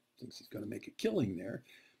price and thinks he's going to make a killing there.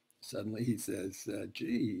 Suddenly he says,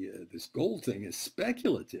 gee, this gold thing is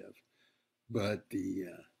speculative, but the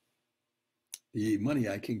money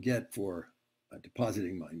I can get for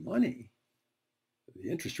depositing my money,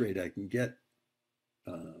 the interest rate I can get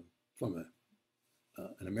from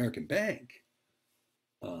an American bank,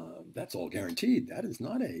 that's all guaranteed. That is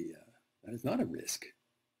not a risk.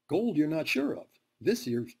 Gold you're not sure of. This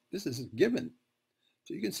is a given.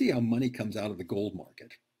 So you can see how money comes out of the gold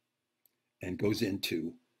market and goes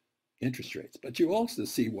into interest rates. But you also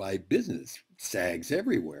see why business sags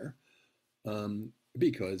everywhere,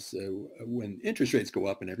 because when interest rates go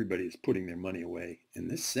up and everybody is putting their money away in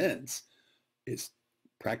this sense, it's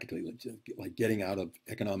practically like getting out of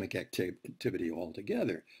economic activity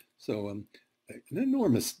altogether. So an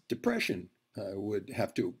enormous depression would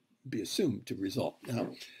have to be assumed to result.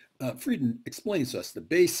 Now, Frieden explains to us the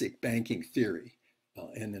basic banking theory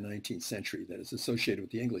in the 19th century that is associated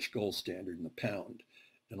with the English gold standard and the pound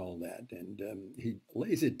and all that. And he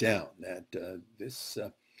lays it down that this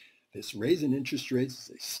raise in interest rates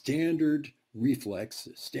is a standard reflex,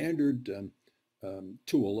 a standard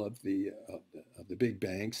tool of the big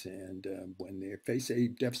banks. And when they face a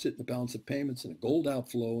deficit in the balance of payments and a gold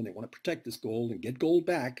outflow, and they want to protect this gold and get gold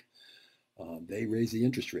back, they raise the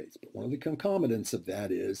interest rates. But one of the concomitants of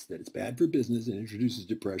that is that it's bad for business and introduces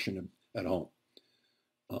depression at home.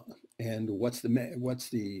 And what's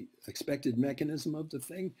the expected mechanism of the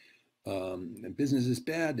thing? And business is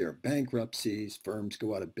bad. There are bankruptcies. Firms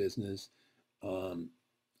go out of business.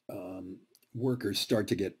 Workers start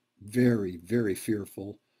to get very, very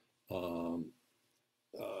fearful, and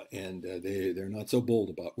they're not so bold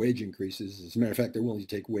about wage increases. As a matter of fact, they're willing to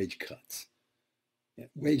take wage cuts. Yeah,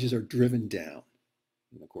 wages are driven down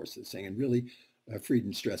in the course of this thing, and really,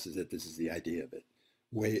 Frieden stresses that this is the idea of it.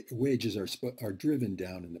 Wages are driven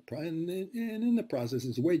down and in the process,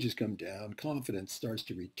 as wages come down, confidence starts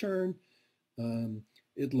to return.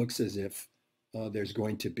 It looks as if there's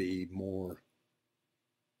going to be more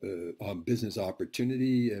business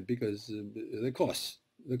opportunity because the costs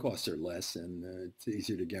are less, and it's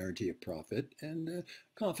easier to guarantee a profit, and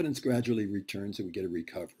confidence gradually returns and we get a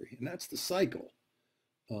recovery. And that's the cycle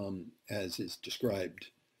as is described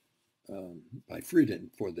by Frieden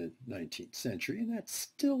for the 19th century, and that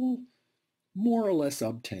still more or less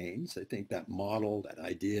obtains. I think that model, that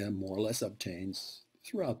idea more or less obtains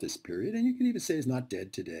throughout this period, and you can even say is not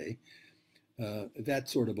dead today. That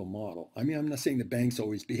sort of a model. I mean, I'm not saying the banks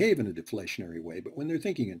always behave in a deflationary way, but when they're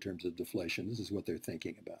thinking in terms of deflation, this is what they're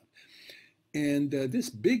thinking about. And this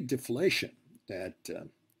big deflation that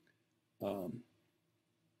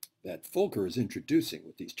Volcker is introducing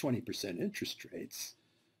with these 20% interest rates,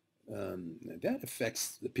 that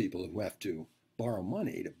affects the people who have to borrow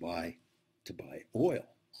money to buy oil.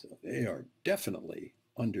 So they are definitely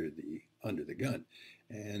under the gun.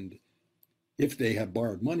 And if they have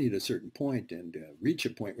borrowed money at a certain point and reach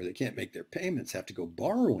a point where they can't make their payments, have to go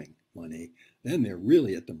borrowing money, then they're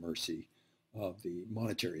really at the mercy of the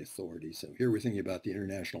monetary authorities. So here we're thinking about the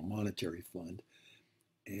International Monetary Fund,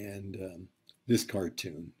 and this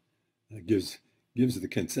cartoon gives the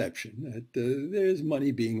conception that there's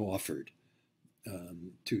money being offered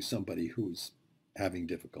to somebody who's having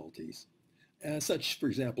difficulties, such, for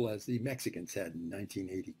example, as the Mexicans had in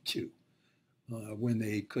 1982, when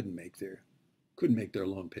they couldn't make their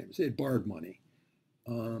loan payments. They had borrowed money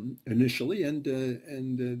initially, and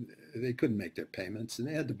they couldn't make their payments, and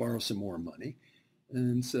they had to borrow some more money,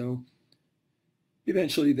 and so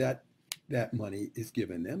eventually that money is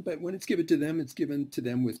given them. But when it's given to them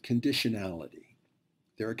with conditionality.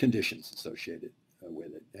 There are conditions associated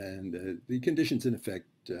with it. And the conditions, in effect,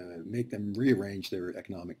 make them rearrange their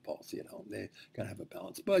economic policy at home. They got to have a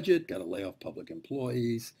balanced budget, got to lay off public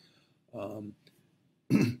employees, um,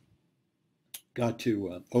 got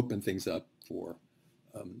to open things up for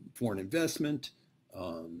foreign investment,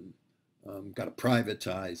 got to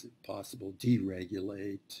privatize if possible,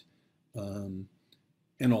 deregulate,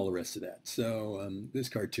 and all the rest of that. So this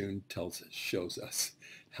cartoon shows us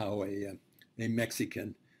how a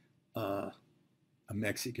Mexican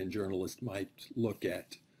journalist might look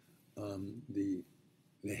at the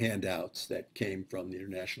handouts that came from the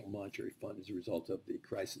International Monetary Fund as a result of the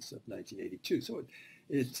crisis of 1982. So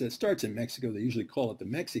it starts in Mexico. They usually call it the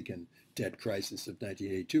Mexican debt crisis of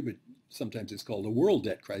 1982, but sometimes it's called the world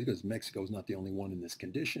debt crisis because Mexico is not the only one in this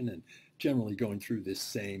condition and generally going through this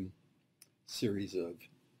same series of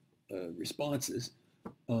responses.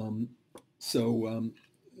 So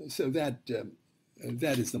that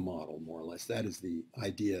is the model, more or less. That is the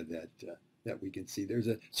idea that we can see. There's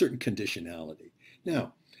a certain conditionality.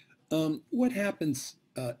 Now, what happens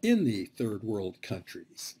in the third world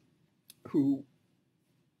countries who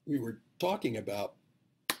we were talking about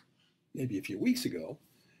maybe a few weeks ago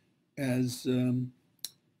as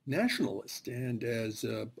nationalists and as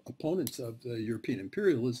opponents of European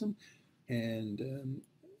imperialism and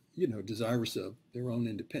desirous of their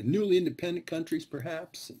own newly independent countries,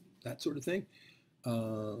 perhaps, and that sort of thing,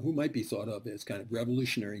 who might be thought of as kind of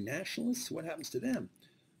revolutionary nationalists. What happens to them?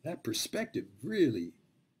 That perspective really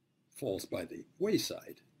falls by the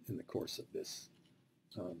wayside in the course of this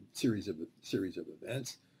series of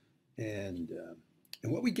events, and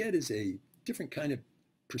what we get is a different kind of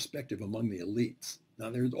perspective among the elites. Now,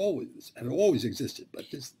 it always existed, but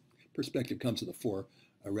this perspective comes to the fore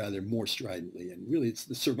rather more stridently, and really it's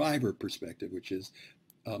the survivor perspective, which is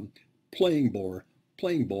playing ball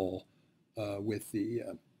with the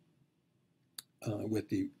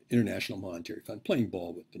International Monetary Fund, playing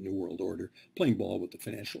ball with the New World Order, playing ball with the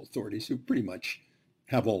financial authorities, who pretty much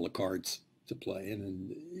have all the cards to play in,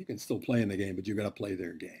 and you can still play in the game, but you've got to play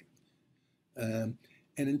their game.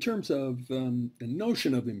 And in terms of the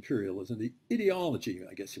notion of imperialism, the ideology,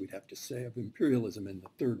 I guess we'd have to say, of imperialism in the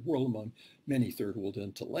third world among many third world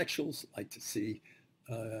intellectuals like to see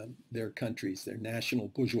their countries, their national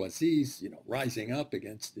bourgeoisies, rising up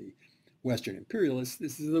against the Western imperialists.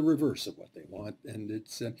 This is the reverse of what they want. And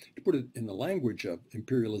it's, to put it in the language of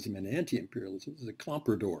imperialism and anti-imperialism, this is a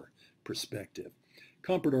comprador perspective.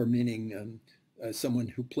 Comprador meaning someone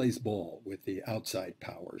who plays ball with the outside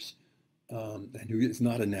powers. And who is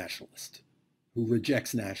not a nationalist, who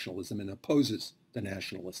rejects nationalism and opposes the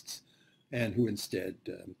nationalists, and who instead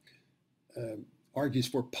argues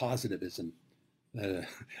for positivism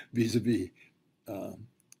vis-a-vis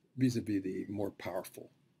the more powerful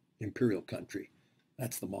imperial country.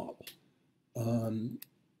 That's the model.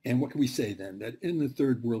 And what can we say then? That in the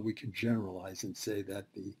third world we can generalize and say that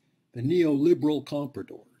the neoliberal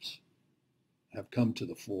compradors have come to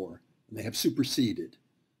the fore, and they have superseded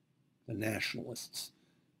the nationalists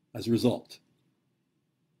as a result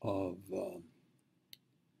of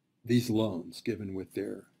these loans given with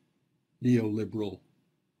their neoliberal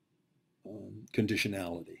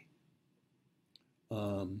conditionality.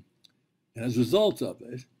 And as a result of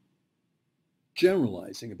it,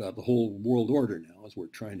 generalizing about the whole world order now, as we're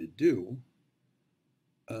trying to do,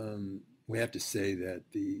 we have to say that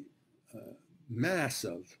the mass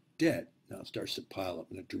of debt now starts to pile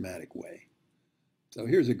up in a dramatic way. So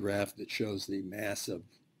here's a graph that shows the mass of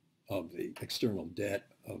the external debt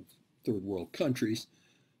of third world countries.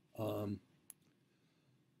 And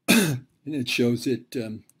it shows it,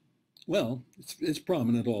 well, it's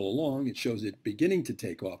prominent all along. It shows it beginning to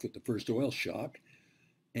take off with the first oil shock.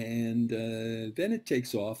 And then it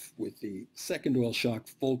takes off with the second oil shock,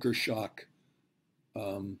 Volcker Shock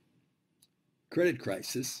credit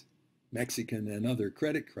crisis, Mexican and other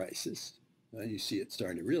credit crisis. You see it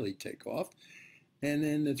starting to really take off. And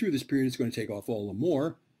then through this period, it's going to take off all the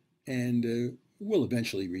more and will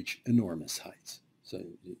eventually reach enormous heights. So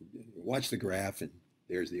you watch the graph and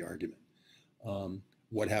there's the argument.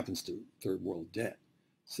 What happens to third world debt?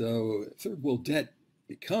 So third world debt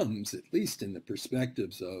becomes, at least in the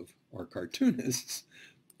perspectives of our cartoonists,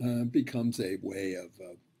 becomes a way of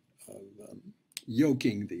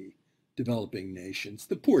yoking the developing nations,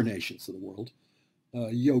 the poor nations of the world,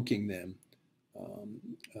 yoking them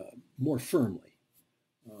more firmly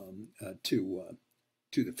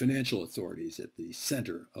to the financial authorities at the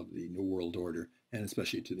center of the New World Order, and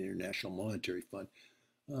especially to the International Monetary Fund.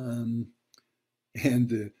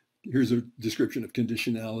 Here's a description of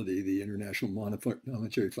conditionality. The International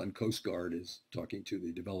Monetary Fund Coast Guard is talking to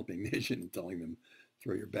the developing nation and telling them,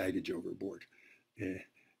 throw your baggage overboard.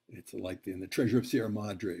 it's like in the Treasure of Sierra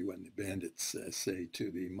Madre when the bandits say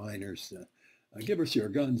to the miners, give us your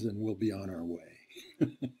guns and we'll be on our way.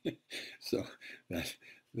 So that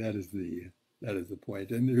is the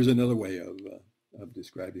point. And there's another way of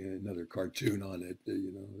describing it, another cartoon on it,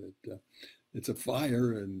 that it's a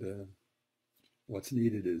fire and what's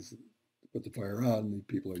needed is to put the fire out, and the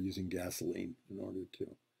people are using gasoline in order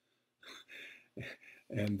to.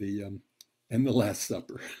 And the Last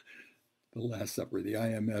Supper, the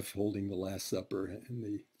IMF holding the Last Supper, and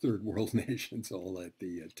the third world nations all at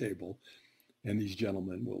the table, and these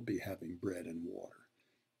gentlemen will be having bread and water.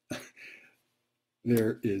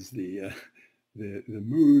 There is the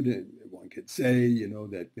mood, and one could say,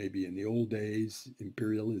 that maybe in the old days,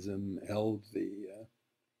 imperialism held the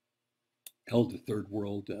third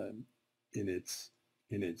world in its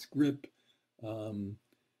grip, and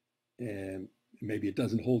maybe it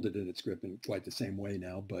doesn't hold it in its grip in quite the same way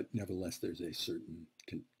now, but nevertheless, there's a certain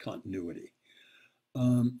continuity.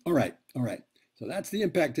 All right. So that's the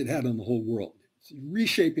impact it had on the whole world. It's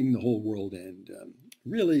reshaping the whole world, and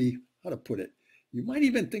really, how to put it, you might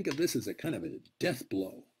even think of this as a kind of a death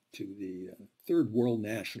blow to the third world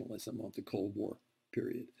nationalism of the Cold War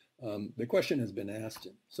period. The question has been asked,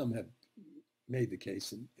 and some have made the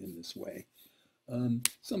case in this way.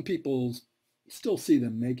 Some people still see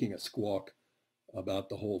them making a squawk about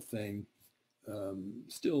the whole thing,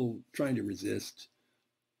 still trying to resist,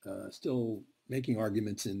 still making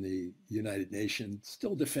arguments in the United Nations,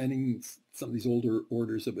 still defending some of these older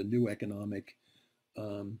orders of a new economic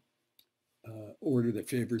order that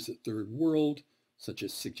favors the third world, such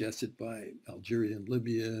as suggested by Algeria and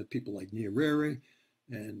Libya, people like Nyerere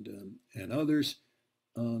and others.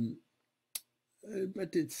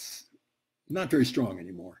 But it's not very strong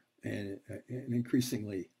anymore, and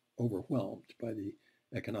increasingly overwhelmed by the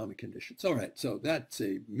economic conditions. All right, so that's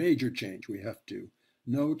a major change we have to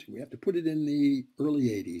note. We have to put it in the early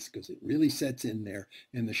 80s because it really sets in there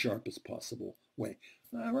in the sharpest possible way.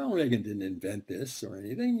 Ronald Reagan didn't invent this or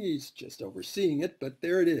anything. He's just overseeing it, but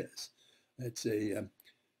there it is. It's a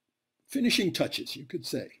finishing touches, you could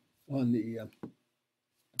say, on the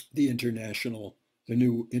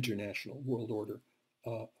new international world order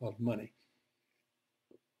of money.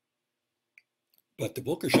 But the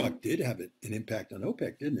Volcker Shock did have an impact on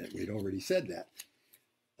OPEC, didn't it? We'd already said that.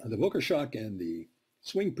 The Volcker Shock and the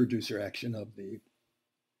swing producer action of the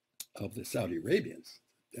Saudi Arabians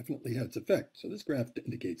definitely had its effect. So this graph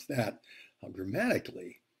indicates that, how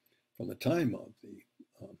dramatically, from the time of the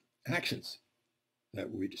actions that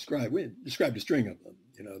we described a string of them,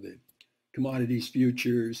 the commodities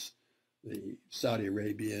futures, the Saudi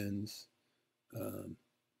Arabians, the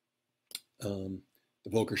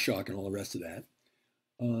Volcker Shock and all the rest of that,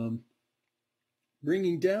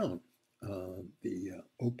 bringing down the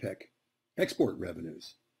OPEC export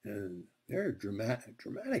revenues, and they're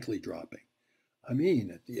dramatically dropping. I mean,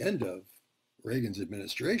 at the end of Reagan's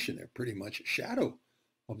administration, they're pretty much a shadow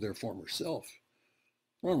of their former self.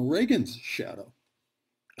 Ronald Reagan's shadow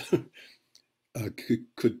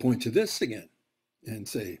could point to this again and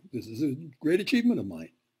say, this is a great achievement of mine,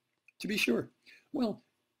 to be sure. Well,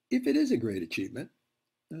 if it is a great achievement,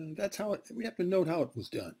 that's how we have to note how it was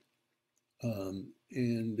done.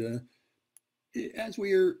 As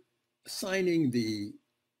we are assigning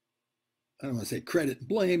I don't want to say credit and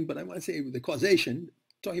blame, but I want to say the causation,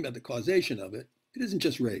 talking about the causation of it, it isn't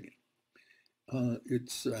just Reagan.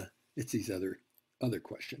 It's these other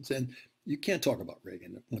questions. And you can't talk about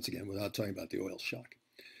Reagan, once again, without talking about the oil shock.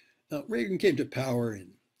 Now, Reagan came to power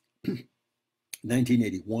in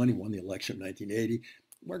 1981. He won the election in 1980.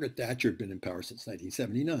 Margaret Thatcher had been in power since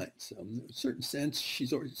 1979. So in a certain sense,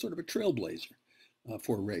 she's already sort of a trailblazer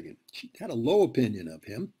for Reagan. She had a low opinion of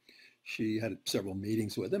him. She had several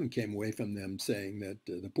meetings with him and came away from them saying that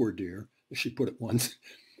the poor dear, as she put it once,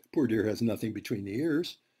 poor dear has nothing between the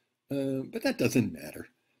ears. But that doesn't matter.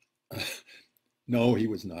 No, he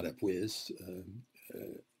was not a whiz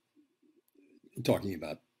talking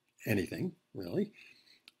about anything, really.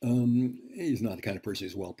 He's not the kind of person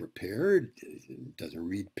who's well prepared, doesn't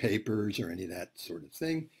read papers or any of that sort of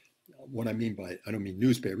thing. What I mean by, I don't mean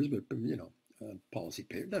newspapers, but policy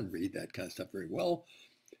paper, doesn't read that kind of stuff very well.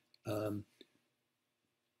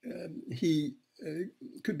 He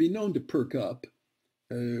could be known to perk up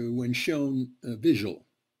when shown visual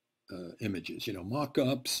images,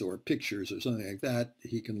 mock-ups or pictures or something like that.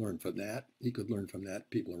 He can learn from that. He could learn from that,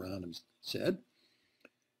 people around him said.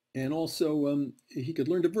 And also, he could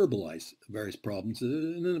learn to verbalize various problems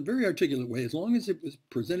in a very articulate way, as long as it was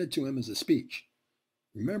presented to him as a speech.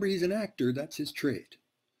 Remember, he's an actor. That's his trade,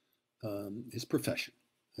 his profession,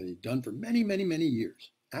 that he'd done for many, many, many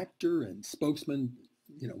years. actor and spokesman,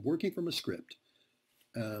 working from a script.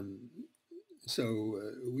 So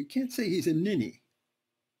we can't say he's a ninny,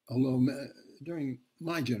 although during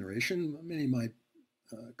my generation, many of my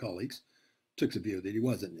colleagues took the view that he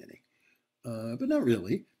was a ninny. But not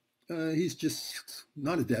really. He's just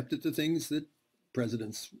not adept at the things that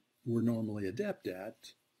presidents were normally adept at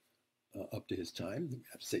up to his time. We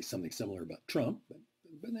have to say something similar about Trump,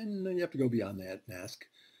 but then you have to go beyond that and ask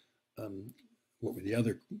what were the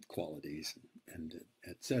other qualities and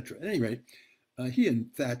et cetera. At any rate, he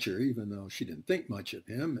and Thatcher, even though she didn't think much of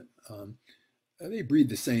him, they breathed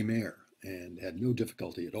the same air and had no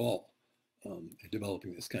difficulty at all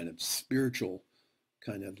developing this kind of spiritual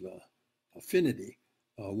kind of affinity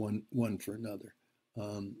one for another.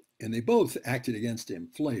 And they both acted against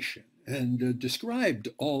inflation and described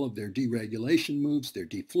all of their deregulation moves, their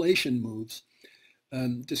deflation moves,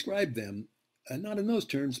 described them not in those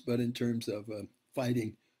terms, but in terms of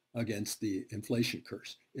fighting against the inflation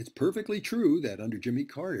curse. It's perfectly true that under Jimmy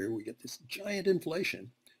Carter, we get this giant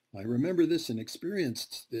inflation. I remember this and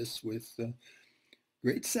experienced this with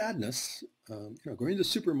great sadness. Going to the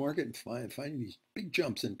supermarket and finding these big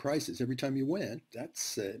jumps in prices every time you went.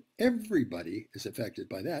 That's everybody is affected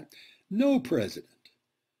by that. No president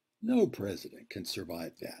can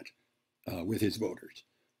survive that with his voters.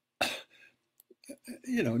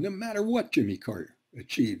 No matter what Jimmy Carter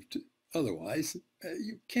achieved otherwise,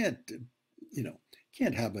 you can't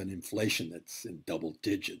have an inflation that's in double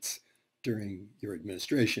digits during your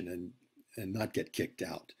administration and not get kicked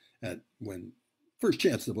out when first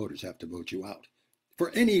chance the voters have to vote you out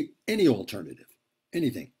for any alternative,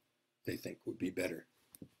 anything they think would be better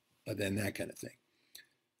than that kind of thing.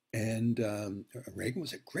 And Reagan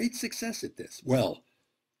was a great success at this. Well,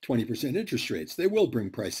 20% interest rates, they will bring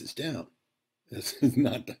prices down. This is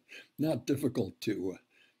not difficult to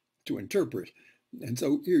interpret. And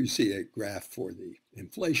so here you see a graph for the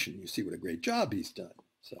inflation. You see what a great job he's done.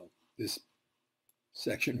 So this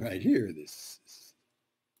section right here, this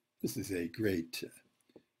is a great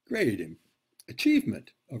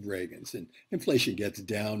achievement of Reagan's. And inflation gets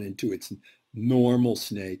down into its normal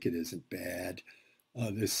snake. It isn't bad.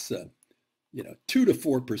 This 2 to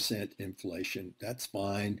 4% inflation, that's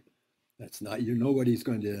fine. That's not, nobody's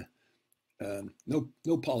going to,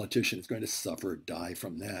 no politician is going to suffer or die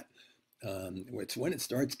from that. It's when it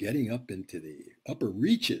starts getting up into the upper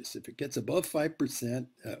reaches. If it gets above 5%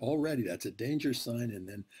 already, that's a danger sign. And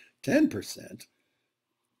then 10%,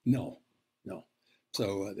 no.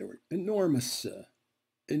 So there were enormous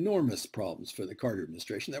problems for the Carter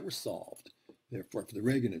administration that were solved. Therefore, for the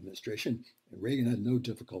Reagan administration, Reagan had no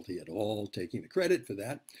difficulty at all taking the credit for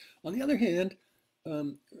that. On the other hand,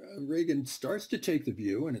 Reagan starts to take the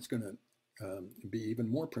view, and it's going to be even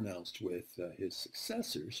more pronounced with his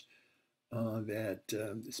successors, that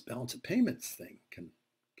this balance of payments thing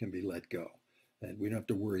can be let go, and we don't have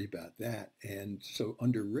to worry about that. And so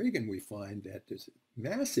under Reagan, we find that there's a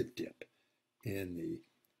massive dip in the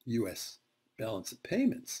U.S. balance of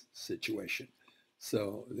payments situation.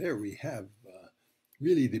 So there we have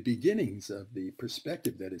really the beginnings of the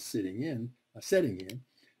perspective that is setting in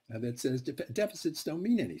that says deficits don't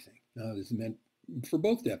mean anything. Now, this is meant for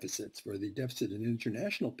both deficits, for the deficit in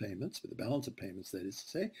international payments, for the balance of payments, that is to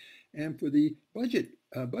say, and for the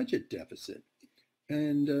budget deficit.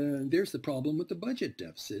 And there's the problem with the budget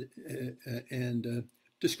deficit, and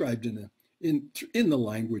described in the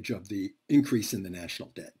language of the increase in the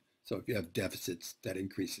national debt. So if you have deficits, that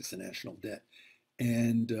increases the national debt.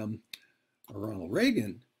 And Ronald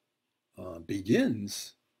Reagan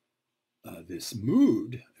begins this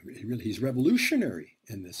mood. He's revolutionary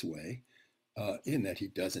in this way, in that he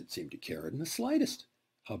doesn't seem to care in the slightest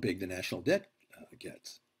how big the national debt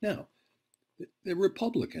gets. Now, the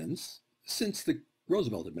Republicans, since the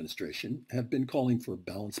Roosevelt administration, have been calling for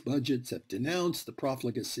balanced budgets, have denounced the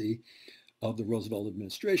profligacy of the Roosevelt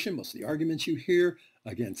administration. Most of the arguments you hear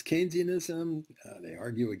against Keynesianism, they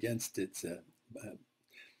argue against its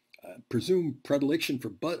presumed predilection for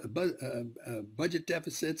budget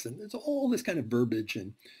deficits, and there's all this kind of verbiage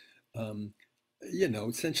and,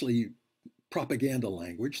 essentially propaganda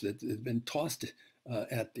language that has been tossed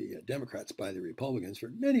at the Democrats by the Republicans for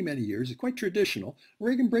many, many years. It's quite traditional.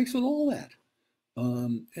 Reagan breaks with all that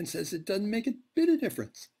and says it doesn't make a bit of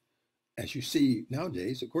difference. As you see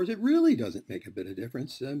nowadays, of course, it really doesn't make a bit of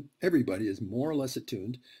difference. Everybody is more or less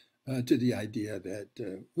attuned to the idea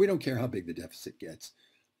that we don't care how big the deficit gets.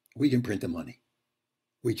 We can print the money.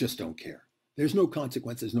 We just don't care. There's no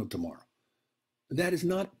consequence. There's no tomorrow. That has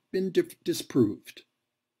not been disproved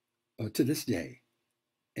to this day.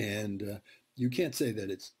 And you can't say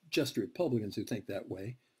that it's just Republicans who think that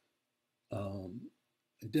way.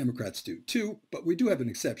 Democrats do too, but we do have an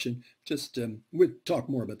exception. Just we'll talk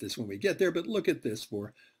more about this when we get there. But look at this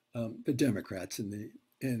for the Democrats in the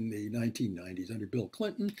 1990s under Bill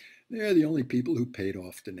Clinton. They're the only people who paid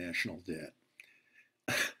off the national debt.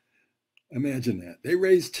 Imagine that. They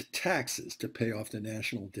raised taxes to pay off the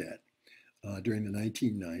national debt during the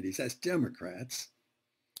 1990s. As Democrats,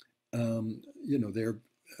 they're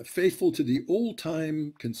faithful to the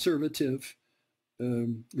old-time conservative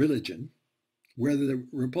religion, where the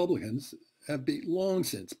Republicans have long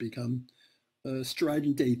since become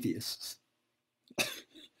strident atheists.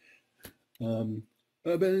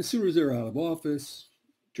 But as soon as they're out of office,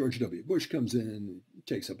 George W. Bush comes in and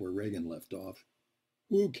takes up where Reagan left off.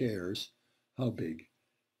 Who cares how big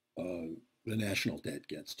the national debt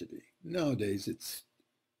gets to be? Nowadays,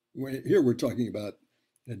 here we're talking about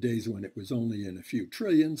days when it was only in a few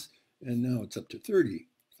trillions, and now it's up to 30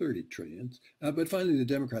 trillions. But finally, the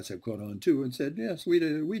Democrats have caught on too and said, yes, we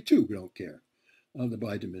too don't care. The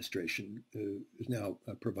Biden administration is now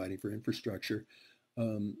providing for infrastructure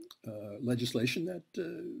legislation that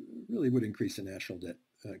really would increase the national debt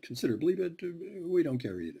considerably, but we don't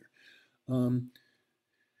care either.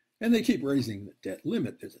 And they keep raising the debt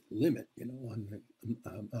limit. There's a limit, on the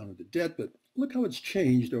amount of the debt, but look how it's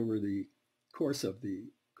changed over the course of the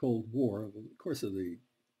Cold War, over the course of the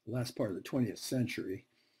last part of the 20th century.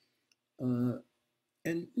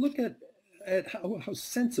 And look at how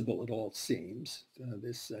sensible it all seems.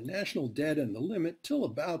 This national debt and the limit till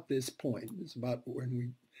about this point. It's about when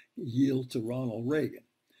we yield to Ronald Reagan.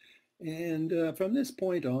 And from this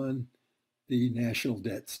point on, the national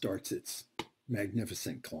debt starts its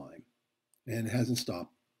magnificent climb, and it hasn't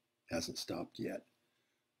stopped yet.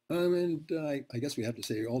 And I guess we have to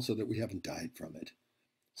say also that we haven't died from it.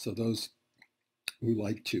 So those who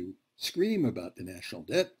like to scream about the national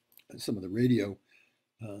debt, some of the radio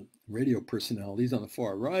personalities on the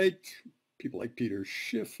far right, people like Peter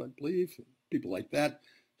Schiff, I believe, people like that,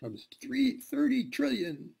 30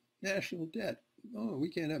 trillion national debt. Oh, we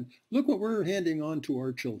can't have, look what we're handing on to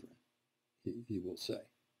our children, he will say.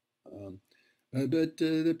 But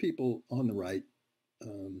the people on the right,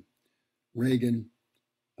 Reagan,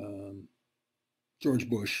 George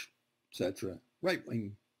Bush, etc.,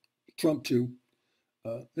 right-wing, Trump too,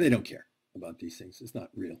 they don't care about these things. It's not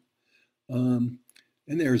real. And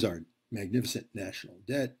there's our magnificent national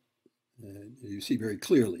debt. You see very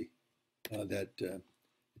clearly that it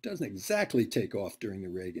doesn't exactly take off during the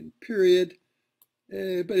Reagan period,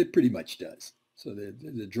 but it pretty much does. So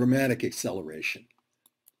the dramatic acceleration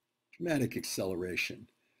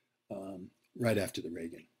right after the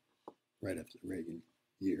Reagan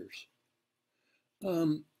years.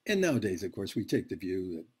 And nowadays, of course, we take the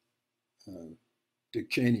view that Dick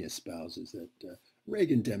Cheney espouses that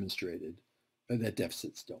Reagan demonstrated that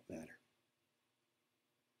deficits don't matter.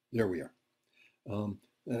 There we are.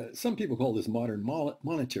 Some people call this modern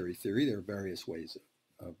monetary theory. There are various ways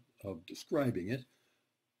of describing it.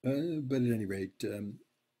 But at any rate,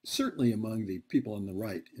 certainly among the people on the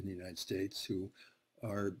right in the United States who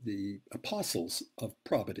are the apostles of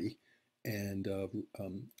probity and of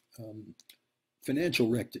financial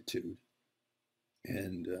rectitude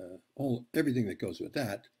and everything that goes with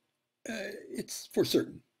that, it's for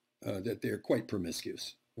certain that they're quite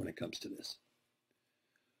promiscuous when it comes to this.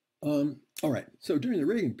 All right, so during the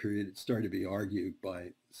Reagan period, it started to be argued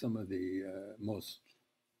by some of the most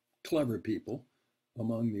clever people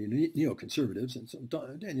among the neoconservatives, and so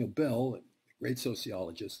Daniel Bell, a great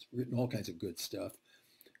sociologist, written all kinds of good stuff,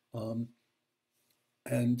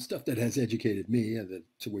 and stuff that has educated me,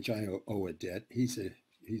 to which I owe a debt. He's a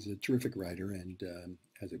terrific writer and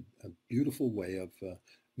has a beautiful way of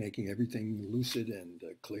making everything lucid and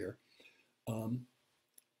clear.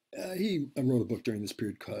 He wrote a book during this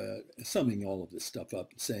period summing all of this stuff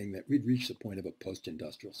up, saying that we'd reached the point of a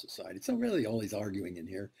post-industrial society. So really all he's arguing in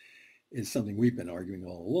here is something we've been arguing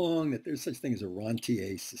all along, that there's such thing as a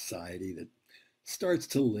rentier society that starts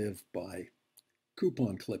to live by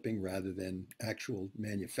coupon clipping rather than actual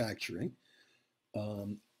manufacturing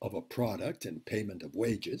of a product and payment of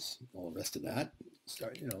wages, all the rest of that.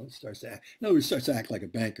 It starts to act like a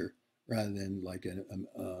banker rather than like an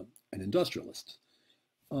industrialist.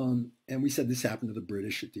 And we said this happened to the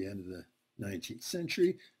British at the end of the 19th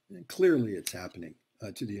century, and clearly it's happening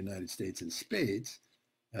to the United States in spades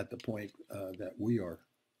at the point that we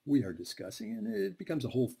are discussing, and it becomes a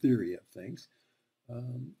whole theory of things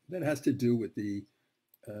that has to do with the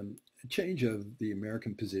change of the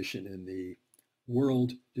American position in the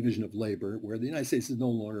world division of labor, where the United States is no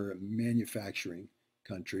longer a manufacturing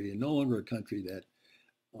country and no longer a country that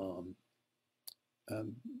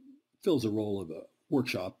fills a role of a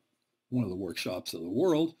workshop one of the workshops of the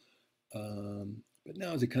world, but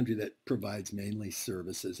now is a country that provides mainly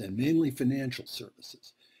services and mainly financial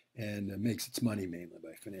services, and makes its money mainly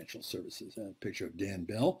by financial services. A picture of Dan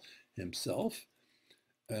Bell himself.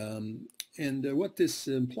 And what this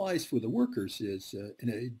implies for the workers is in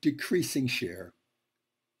a decreasing share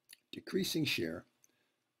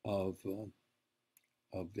of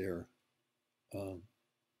their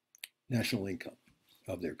national income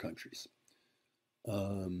of their countries.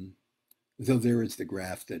 Though there is the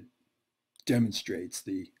graph that demonstrates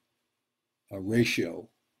the ratio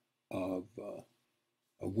of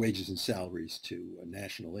wages and salaries to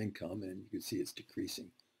national income, and you can see it's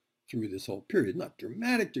decreasing through this whole period. Not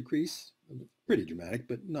dramatic decrease, pretty dramatic,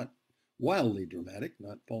 but not wildly dramatic,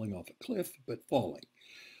 not falling off a cliff, but falling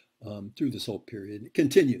through this whole period. It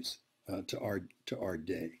continues to our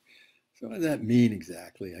day. So what does that mean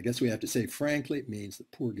exactly? I guess we have to say, frankly, it means the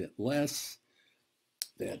poor get less,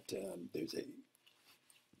 that there's a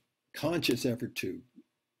conscious effort to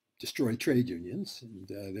destroy trade unions and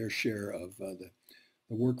their share of the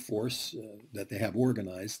workforce that they have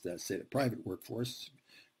organized, say the private workforce,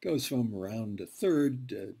 goes from around a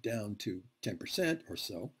third down to 10% or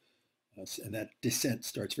so. And that descent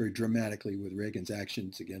starts very dramatically with Reagan's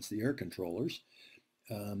actions against the air controllers.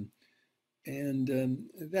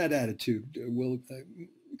 That attitude will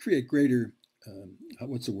create greater,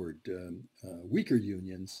 weaker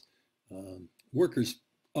unions, workers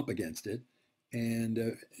up against it, and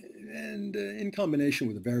in combination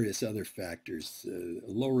with various other factors,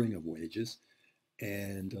 lowering of wages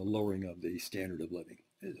and lowering of the standard of living.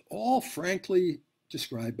 All frankly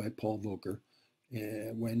described by Paul Volcker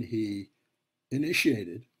when he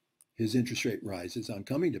initiated his interest rate rises on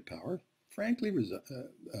coming to power, frankly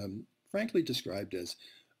described as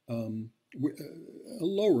a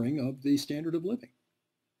lowering of the standard of living.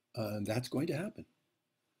 That's going to happen.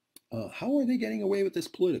 How are they getting away with this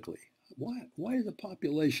politically? Why does the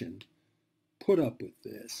population put up with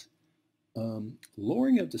this?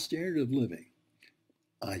 Lowering of the standard of living.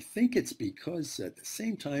 I think it's because at the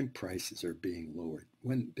same time prices are being lowered.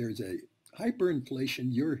 When there's a hyperinflation,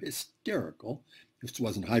 you're hysterical. This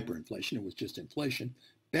wasn't hyperinflation, it was just inflation.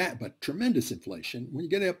 Bad, but tremendous inflation. When you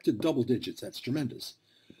get up to double digits, that's tremendous.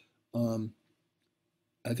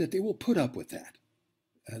 That they will put up with that.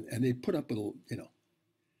 And they put up with, a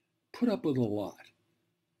lot.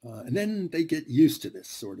 And then they get used to this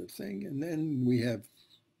sort of thing. And then we have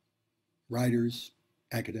writers,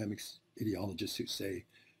 academics, ideologists who say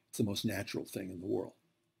it's the most natural thing in the world.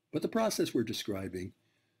 But the process we're describing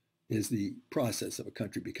is the process of a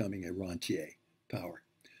country becoming a rentier power.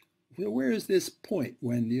 Well, where is this point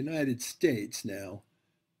when the United States now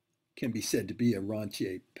can be said to be a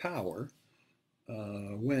rentier power,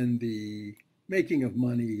 when the making of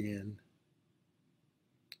money in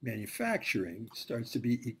manufacturing starts to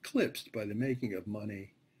be eclipsed by the making of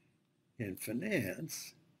money in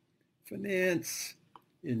finance,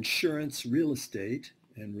 insurance, real estate,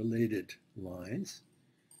 and related lines?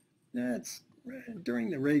 That's during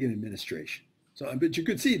the Reagan administration. So, but you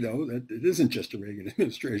could see, though, that it isn't just a Reagan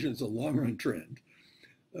administration; it's a long-run trend.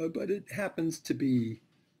 But it happens to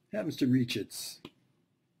reach its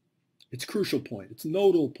crucial point, its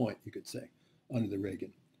nodal point, you could say, under the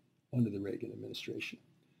Reagan administration.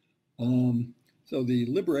 So the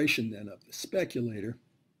liberation then of the speculator,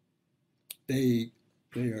 they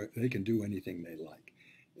can do anything they like,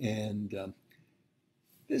 and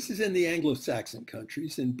this is in the Anglo-Saxon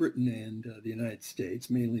countries, in Britain and the United States,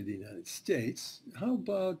 mainly the United States. How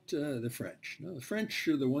about the French? Now, the French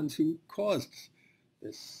are the ones who caused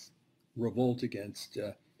this revolt against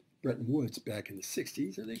Bretton Woods back in the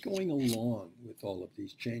 60s. Are they going along with all of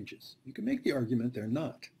these changes? You can make the argument they're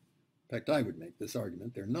not. In fact, I would make this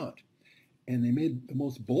argument they're not. And they made the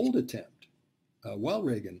most bold attempt, while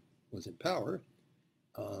Reagan was in power,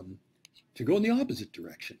 to go in the opposite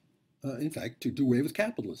direction. In fact, to do away with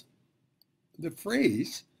capitalism. The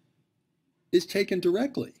phrase is taken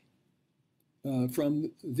directly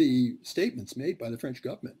from the statements made by the French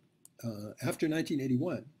government after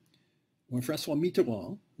 1981, when François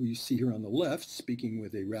Mitterrand, who you see here on the left, speaking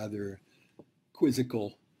with a rather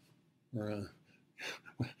quizzical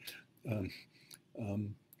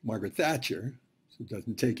Margaret Thatcher, who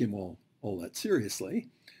doesn't take him all that seriously,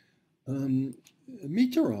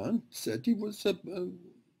 Mitterrand said he was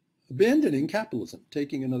abandoning capitalism,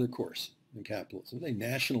 taking another course in capitalism. They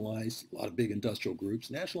nationalized a lot of big industrial groups,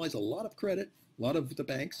 nationalized a lot of credit, a lot of the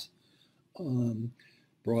banks,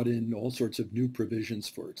 brought in all sorts of new provisions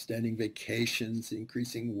for extending vacations,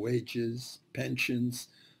 increasing wages, pensions,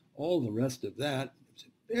 all the rest of that. It was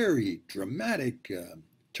a very dramatic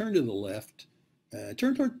turn to the left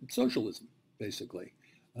turned toward socialism, basically,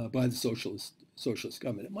 by the socialist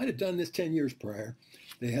government. It might have done this 10 years prior.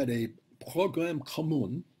 They had a programme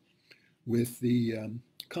commun with the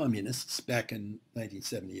communists back in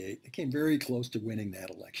 1978. They came very close to winning that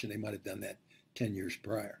election. They might have done that 10 years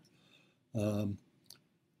prior.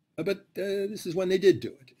 But this is when they did do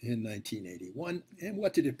it, in 1981. And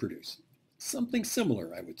what did it produce? Something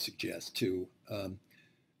similar, I would suggest, to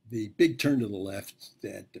the big turn to the left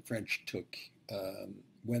that the French took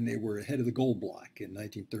when they were ahead of the gold bloc in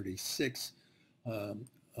 1936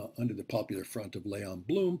 under the Popular Front of Léon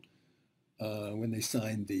Blum, when they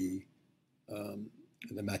signed the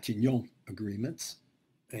Matignon agreements,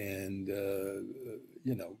 and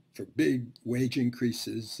for big wage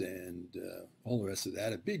increases and all the rest of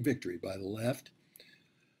that, a big victory by the left.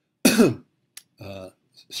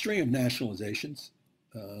 String of nationalizations,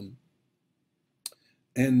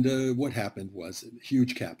 and what happened was a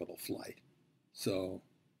huge capital flight. So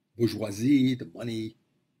bourgeoisie, the money,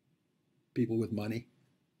 people with money,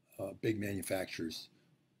 big manufacturers,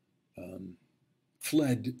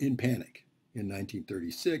 fled in panic in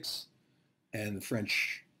 1936, and the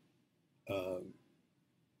French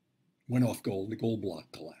went off gold. The gold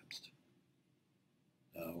bloc collapsed.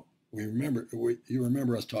 You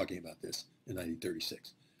remember us talking about this in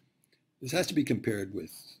 1936. This has to be compared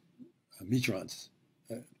with Mitterrand's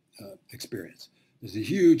experience. There's a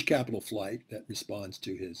huge capital flight that responds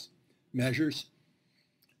to his measures,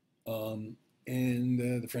 and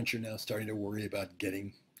the French are now starting to worry about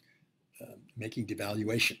making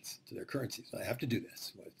devaluations to their currencies. I have to do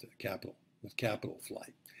this with capital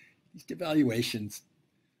flight. These devaluations,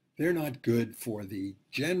 they're not good for the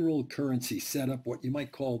general currency setup, what you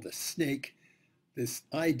might call the snake, this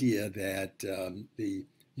idea that the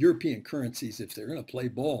European currencies, if they're going to play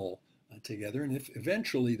ball together, and if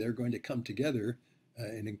eventually they're going to come together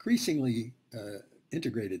an increasingly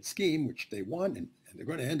integrated scheme, which they want, and they're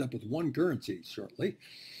going to end up with one currency shortly,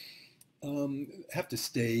 have to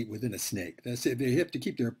stay within a snake. That's it. They have to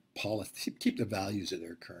keep their policy, keep the values of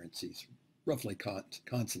their currencies roughly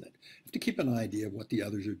consonant. Have to keep an idea of what the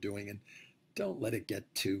others are doing, and don't let it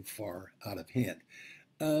get too far out of hand.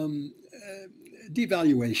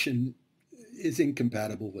 Devaluation is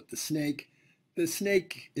incompatible with the snake. The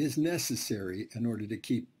snake is necessary in order to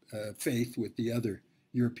keep faith with the other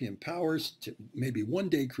European powers to maybe one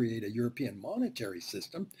day create a European monetary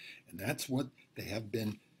system, and that's what they have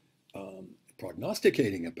been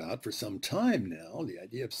prognosticating about for some time now, the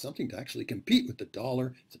idea of something to actually compete with the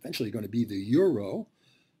dollar. It's eventually going to be the euro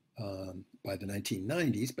by the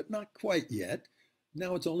 1990s, but not quite yet.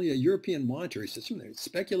 Now it's only a European monetary system. They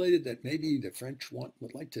speculated that maybe the French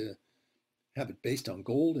would like to have it based on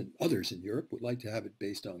gold, and others in Europe would like to have it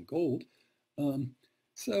based on gold.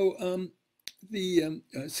 The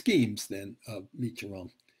schemes then of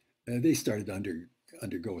Mitterrand, they started to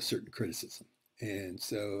undergo a certain criticism. And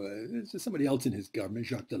so somebody else in his government,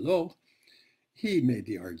 Jacques Delors, he made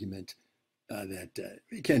the argument that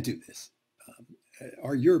we can't do this.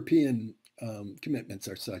 Our European commitments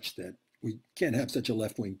are such that we can't have such a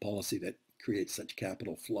left-wing policy that creates such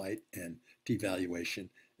capital flight and devaluation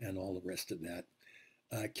and all the rest of that.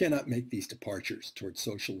 Cannot make these departures towards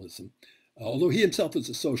socialism. Although he himself was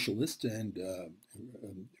a socialist and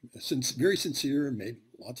very sincere, made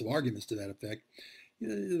lots of arguments to that effect,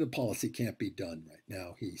 the policy can't be done right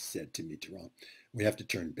now, he said to Mitterrand. We have to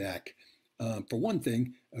turn back. For one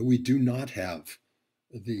thing, we do not have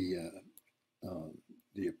the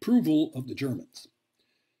approval of the Germans.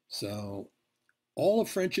 So all of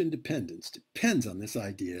French independence depends on this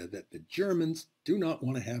idea that the Germans do not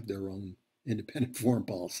want to have their own independent foreign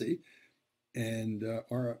policy and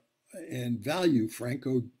value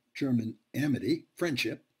Franco-German amity,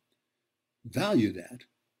 friendship, value that.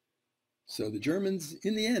 So the Germans,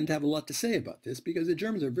 in the end, have a lot to say about this because the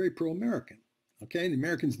Germans are very pro-American. Okay, the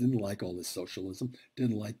Americans didn't like all this socialism,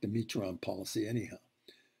 didn't like the Mitterrand policy anyhow.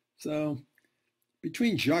 So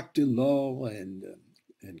between Jacques Delors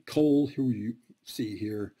and Kohl, who you see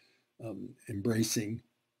here embracing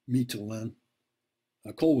Mitterrand,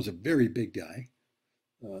 Kohl was a very big guy,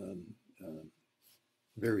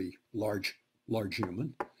 very large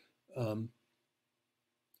human.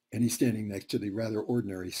 And he's standing next to the rather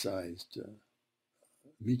ordinary-sized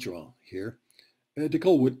Mitterrand here. De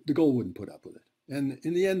Gaulle wouldn't put up with it. And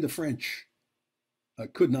in the end, the French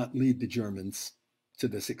could not lead the Germans to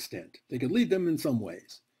this extent. They could lead them in some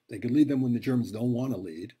ways. They could lead them when the Germans don't want to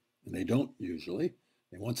lead, and they don't usually.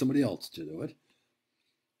 They want somebody else to do it.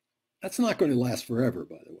 That's not going to last forever,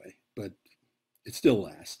 by the way, but it still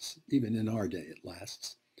lasts. Even in our day, it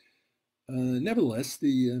lasts. Nevertheless,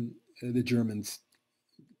 the Germans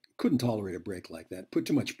couldn't tolerate a break like that. Put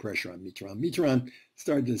too much pressure on Mitterrand. Mitterrand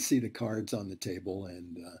started to see the cards on the table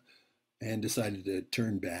and decided to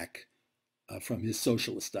turn back from his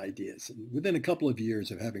socialist ideas. And within a couple of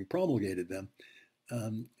years of having promulgated them,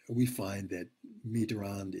 we find that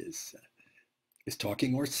Mitterrand is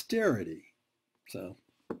talking austerity. So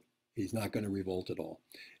he's not going to revolt at all.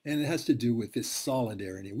 And it has to do with this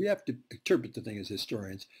solidarity. We have to interpret the thing as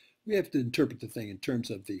historians. We have to interpret the thing in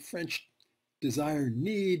terms of the French desire,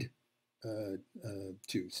 need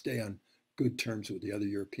to stay on good terms with the other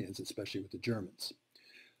Europeans, especially with the Germans.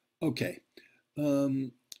 Okay.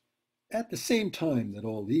 At the same time that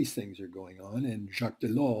all these things are going on, and Jacques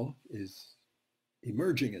Delors is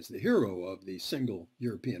emerging as the hero of the single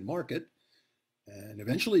European market, and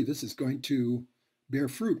eventually this is going to bear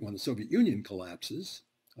fruit when the Soviet Union collapses.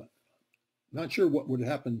 Not sure what would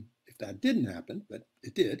happen if that didn't happen, but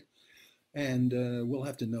it did. And we'll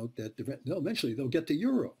have to note that eventually they'll get the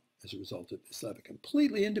euro as a result of this. They'll have a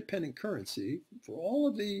completely independent currency for all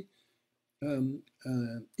of the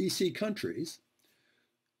EC countries,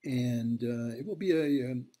 and it will be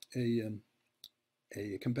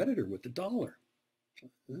a competitor with the dollar.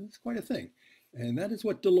 It's quite a thing. And that is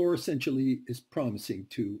what Delors essentially is promising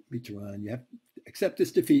to Mitterrand. You have to accept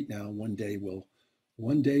this defeat now. One day we'll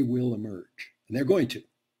emerge. And they're going to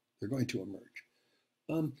emerge.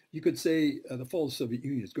 You could say the fall of the Soviet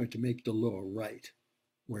Union is going to make Delors right,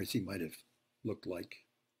 whereas he might have looked like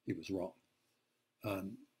he was wrong.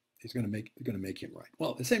 It's going to make him right.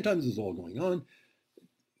 Well, at the same time this is all going on,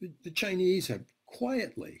 the Chinese have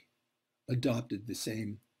quietly adopted the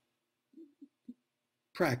same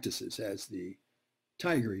practices as the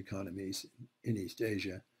tiger economies in East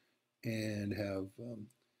Asia and have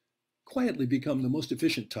quietly become the most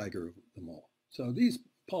efficient tiger of them all. So these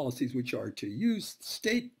policies, which are to use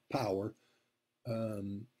state power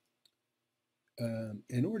in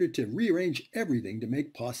order to rearrange everything to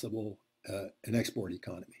make possible an export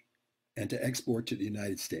economy and to export to the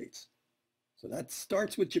United States. So that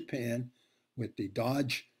starts with Japan, with the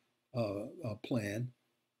Dodge plan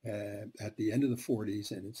at the end of the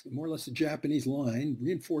 40s, and it's more or less a Japanese line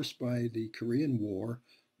reinforced by the Korean War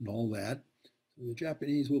and all that. So the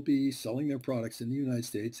Japanese will be selling their products in the United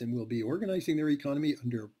States and will be organizing their economy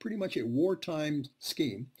under pretty much a wartime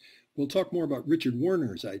scheme. We'll talk more about Richard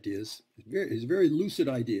Warner's ideas, his very lucid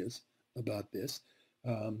ideas about this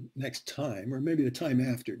next time, or maybe the time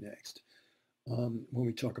after next, when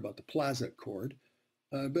we talk about the Plaza Accord.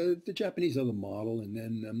 But the Japanese are the model, and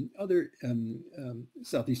then other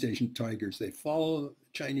Southeast Asian tigers, they follow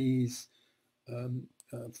Chinese,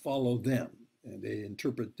 follow them. And they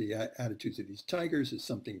interpret the attitudes of these tigers as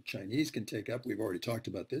something Chinese can take up. We've already talked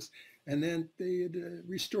about this. And then they had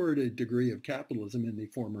restored a degree of capitalism in the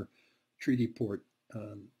former treaty port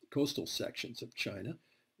coastal sections of China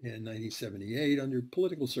in 1978 under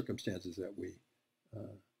political circumstances that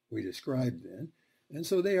we described then. And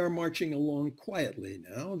so they are marching along quietly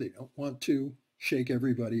now. They don't want to shake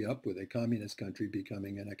everybody up with a communist country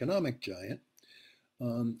becoming an economic giant.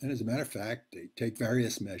 And as a matter of fact, they take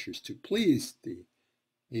various measures to please the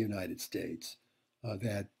United States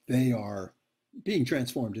that they are being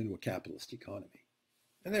transformed into a capitalist economy.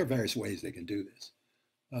 And there are various ways they can do this.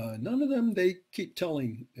 None of them, they keep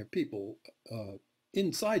telling their people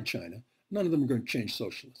inside China, none of them are going to change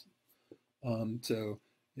socialism. So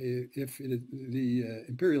if the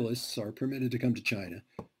imperialists are permitted to come to China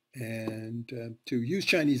and to use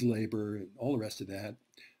Chinese labor and all the rest of that,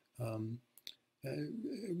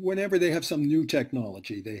 whenever they have some new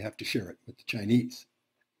technology, they have to share it with the Chinese.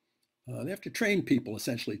 They have to train people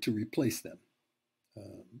essentially to replace them,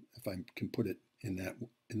 if I can put it in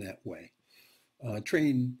that way.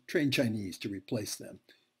 Train Chinese to replace them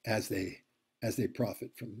as they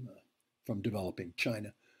profit from developing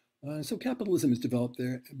China. So capitalism is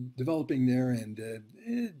developing there, and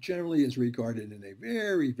it generally is regarded in a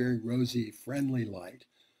very, very rosy, friendly light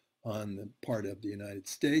on the part of the United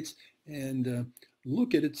States. And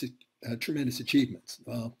look at its tremendous achievements.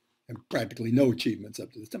 Well, and practically no achievements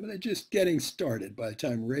up to this time, but they're just getting started. By the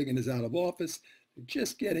time Reagan is out of office, they're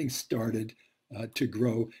just getting started to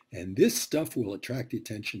grow. And this stuff will attract the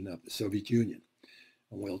attention of the Soviet Union.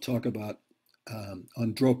 And we'll talk about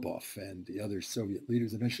Andropov and the other Soviet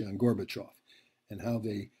leaders, eventually on Gorbachev, and how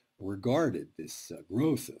they regarded this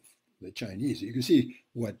growth of the Chinese. You can see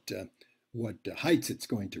what heights it's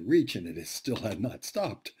going to reach, and it has still had not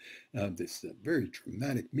stopped. This very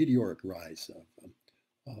dramatic meteoric rise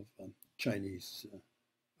of Chinese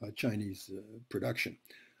production.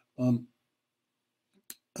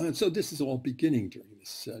 So this is all beginning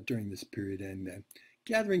during this period and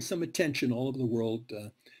gathering some attention all over the world.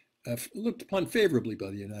 looked upon favorably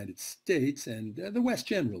by the United States and the West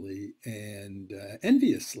generally, and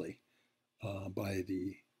enviously by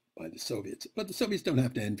the Soviets. But the Soviets don't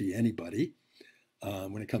have to envy anybody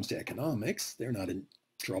when it comes to economics. They're not in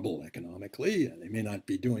trouble economically. They may not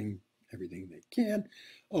be doing everything they can.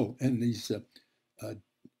 Oh, and these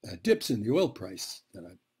dips in the oil price that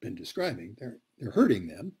I've been describing, they're hurting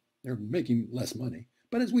them. They're making less money.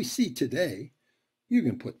 But as we see today, you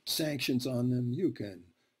can put sanctions on them. You can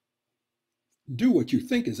do what you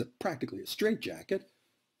think is practically a straitjacket,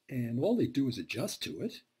 and all they do is adjust to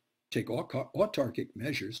it, take autarkic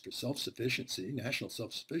measures for self-sufficiency, national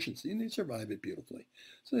self-sufficiency, and they survive it beautifully.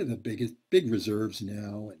 So they have the big reserves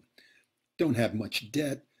now and don't have much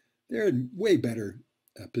debt. They're in way better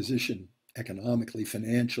position economically,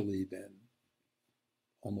 financially than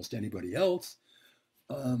almost anybody else.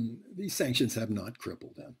 These sanctions have not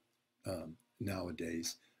crippled them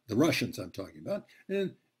nowadays. The Russians I'm talking about,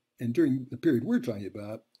 and during the period we're talking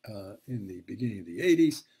about, in the beginning of the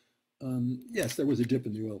 80s, yes, there was a dip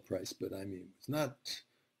in the oil price, but I mean, it's not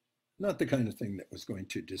the kind of thing that was going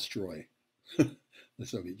to destroy the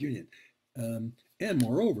Soviet Union. And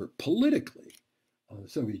moreover, politically, the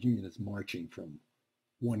Soviet Union is marching from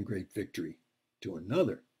one great victory to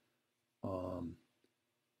another.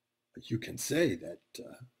 But you can say that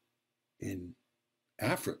in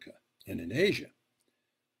Africa and in Asia,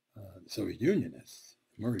 the Soviet Union has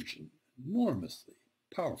emerged an enormously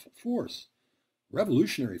powerful force,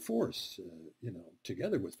 revolutionary force,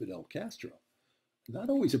 together with Fidel Castro. Not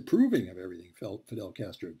always approving of everything Fidel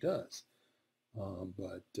Castro does,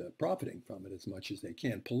 but profiting from it as much as they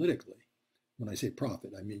can politically. When I say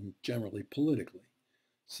profit, I mean generally politically.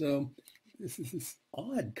 So this is this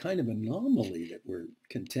odd kind of anomaly that we're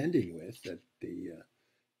contending with at the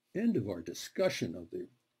end of our discussion of the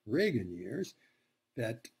Reagan years,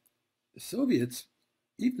 that the Soviets,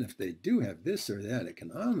 even if they do have this or that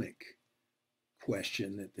economic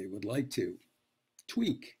question that they would like to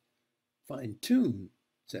tweak, fine-tune,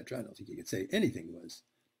 etc., I don't think you could say anything was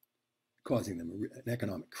causing them an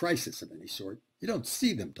economic crisis of any sort. You don't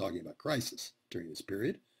see them talking about crisis during this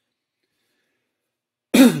period.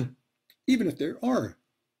 Even if there are a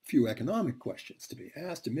few economic questions to be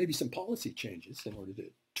asked and maybe some policy changes in order to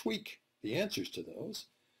tweak the answers to those,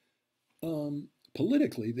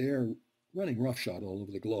 politically they're running roughshod all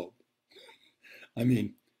over the globe. I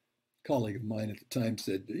mean, a colleague of mine at the time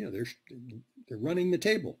said, they're running the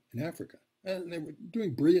table in Africa. And they were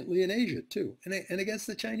doing brilliantly in Asia too, and against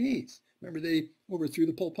the Chinese. Remember, they overthrew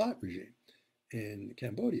the Pol Pot regime in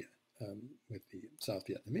Cambodia with the South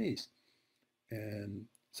Vietnamese. And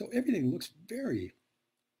so everything looks very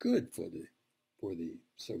good for the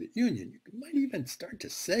Soviet Union. You might even start to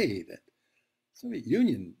say that the Soviet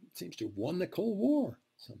Union seems to have won the Cold War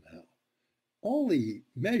somehow. All the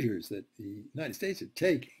measures that the United States are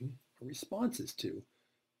taking are responses to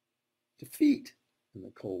defeat in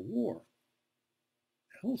the Cold War.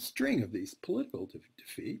 A whole string of these political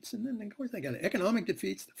defeats, and then of course they got economic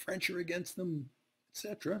defeats. The French are against them,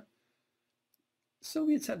 etc. The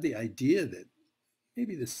Soviets have the idea that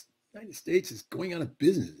maybe the United States is going out of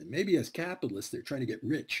business, and maybe as capitalists they're trying to get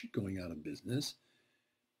rich going out of business.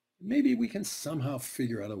 Maybe we can somehow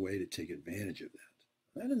figure out a way to take advantage of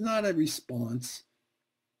that. That is not a response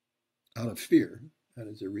out of fear. That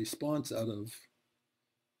is a response out of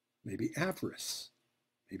maybe avarice,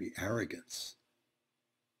 maybe arrogance.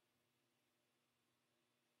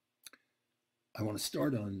 I want to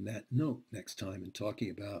start on that note next time in talking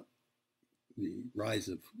about the rise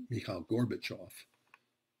of Mikhail Gorbachev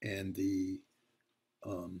and the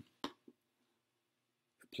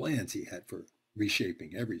plans he had for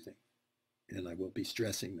reshaping everything. And I will be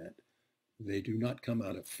stressing that they do not come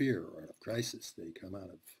out of fear or out of crisis. They come out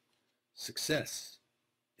of success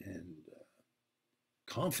and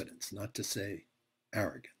confidence, not to say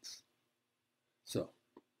arrogance. So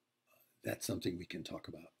that's something we can talk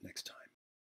about next time.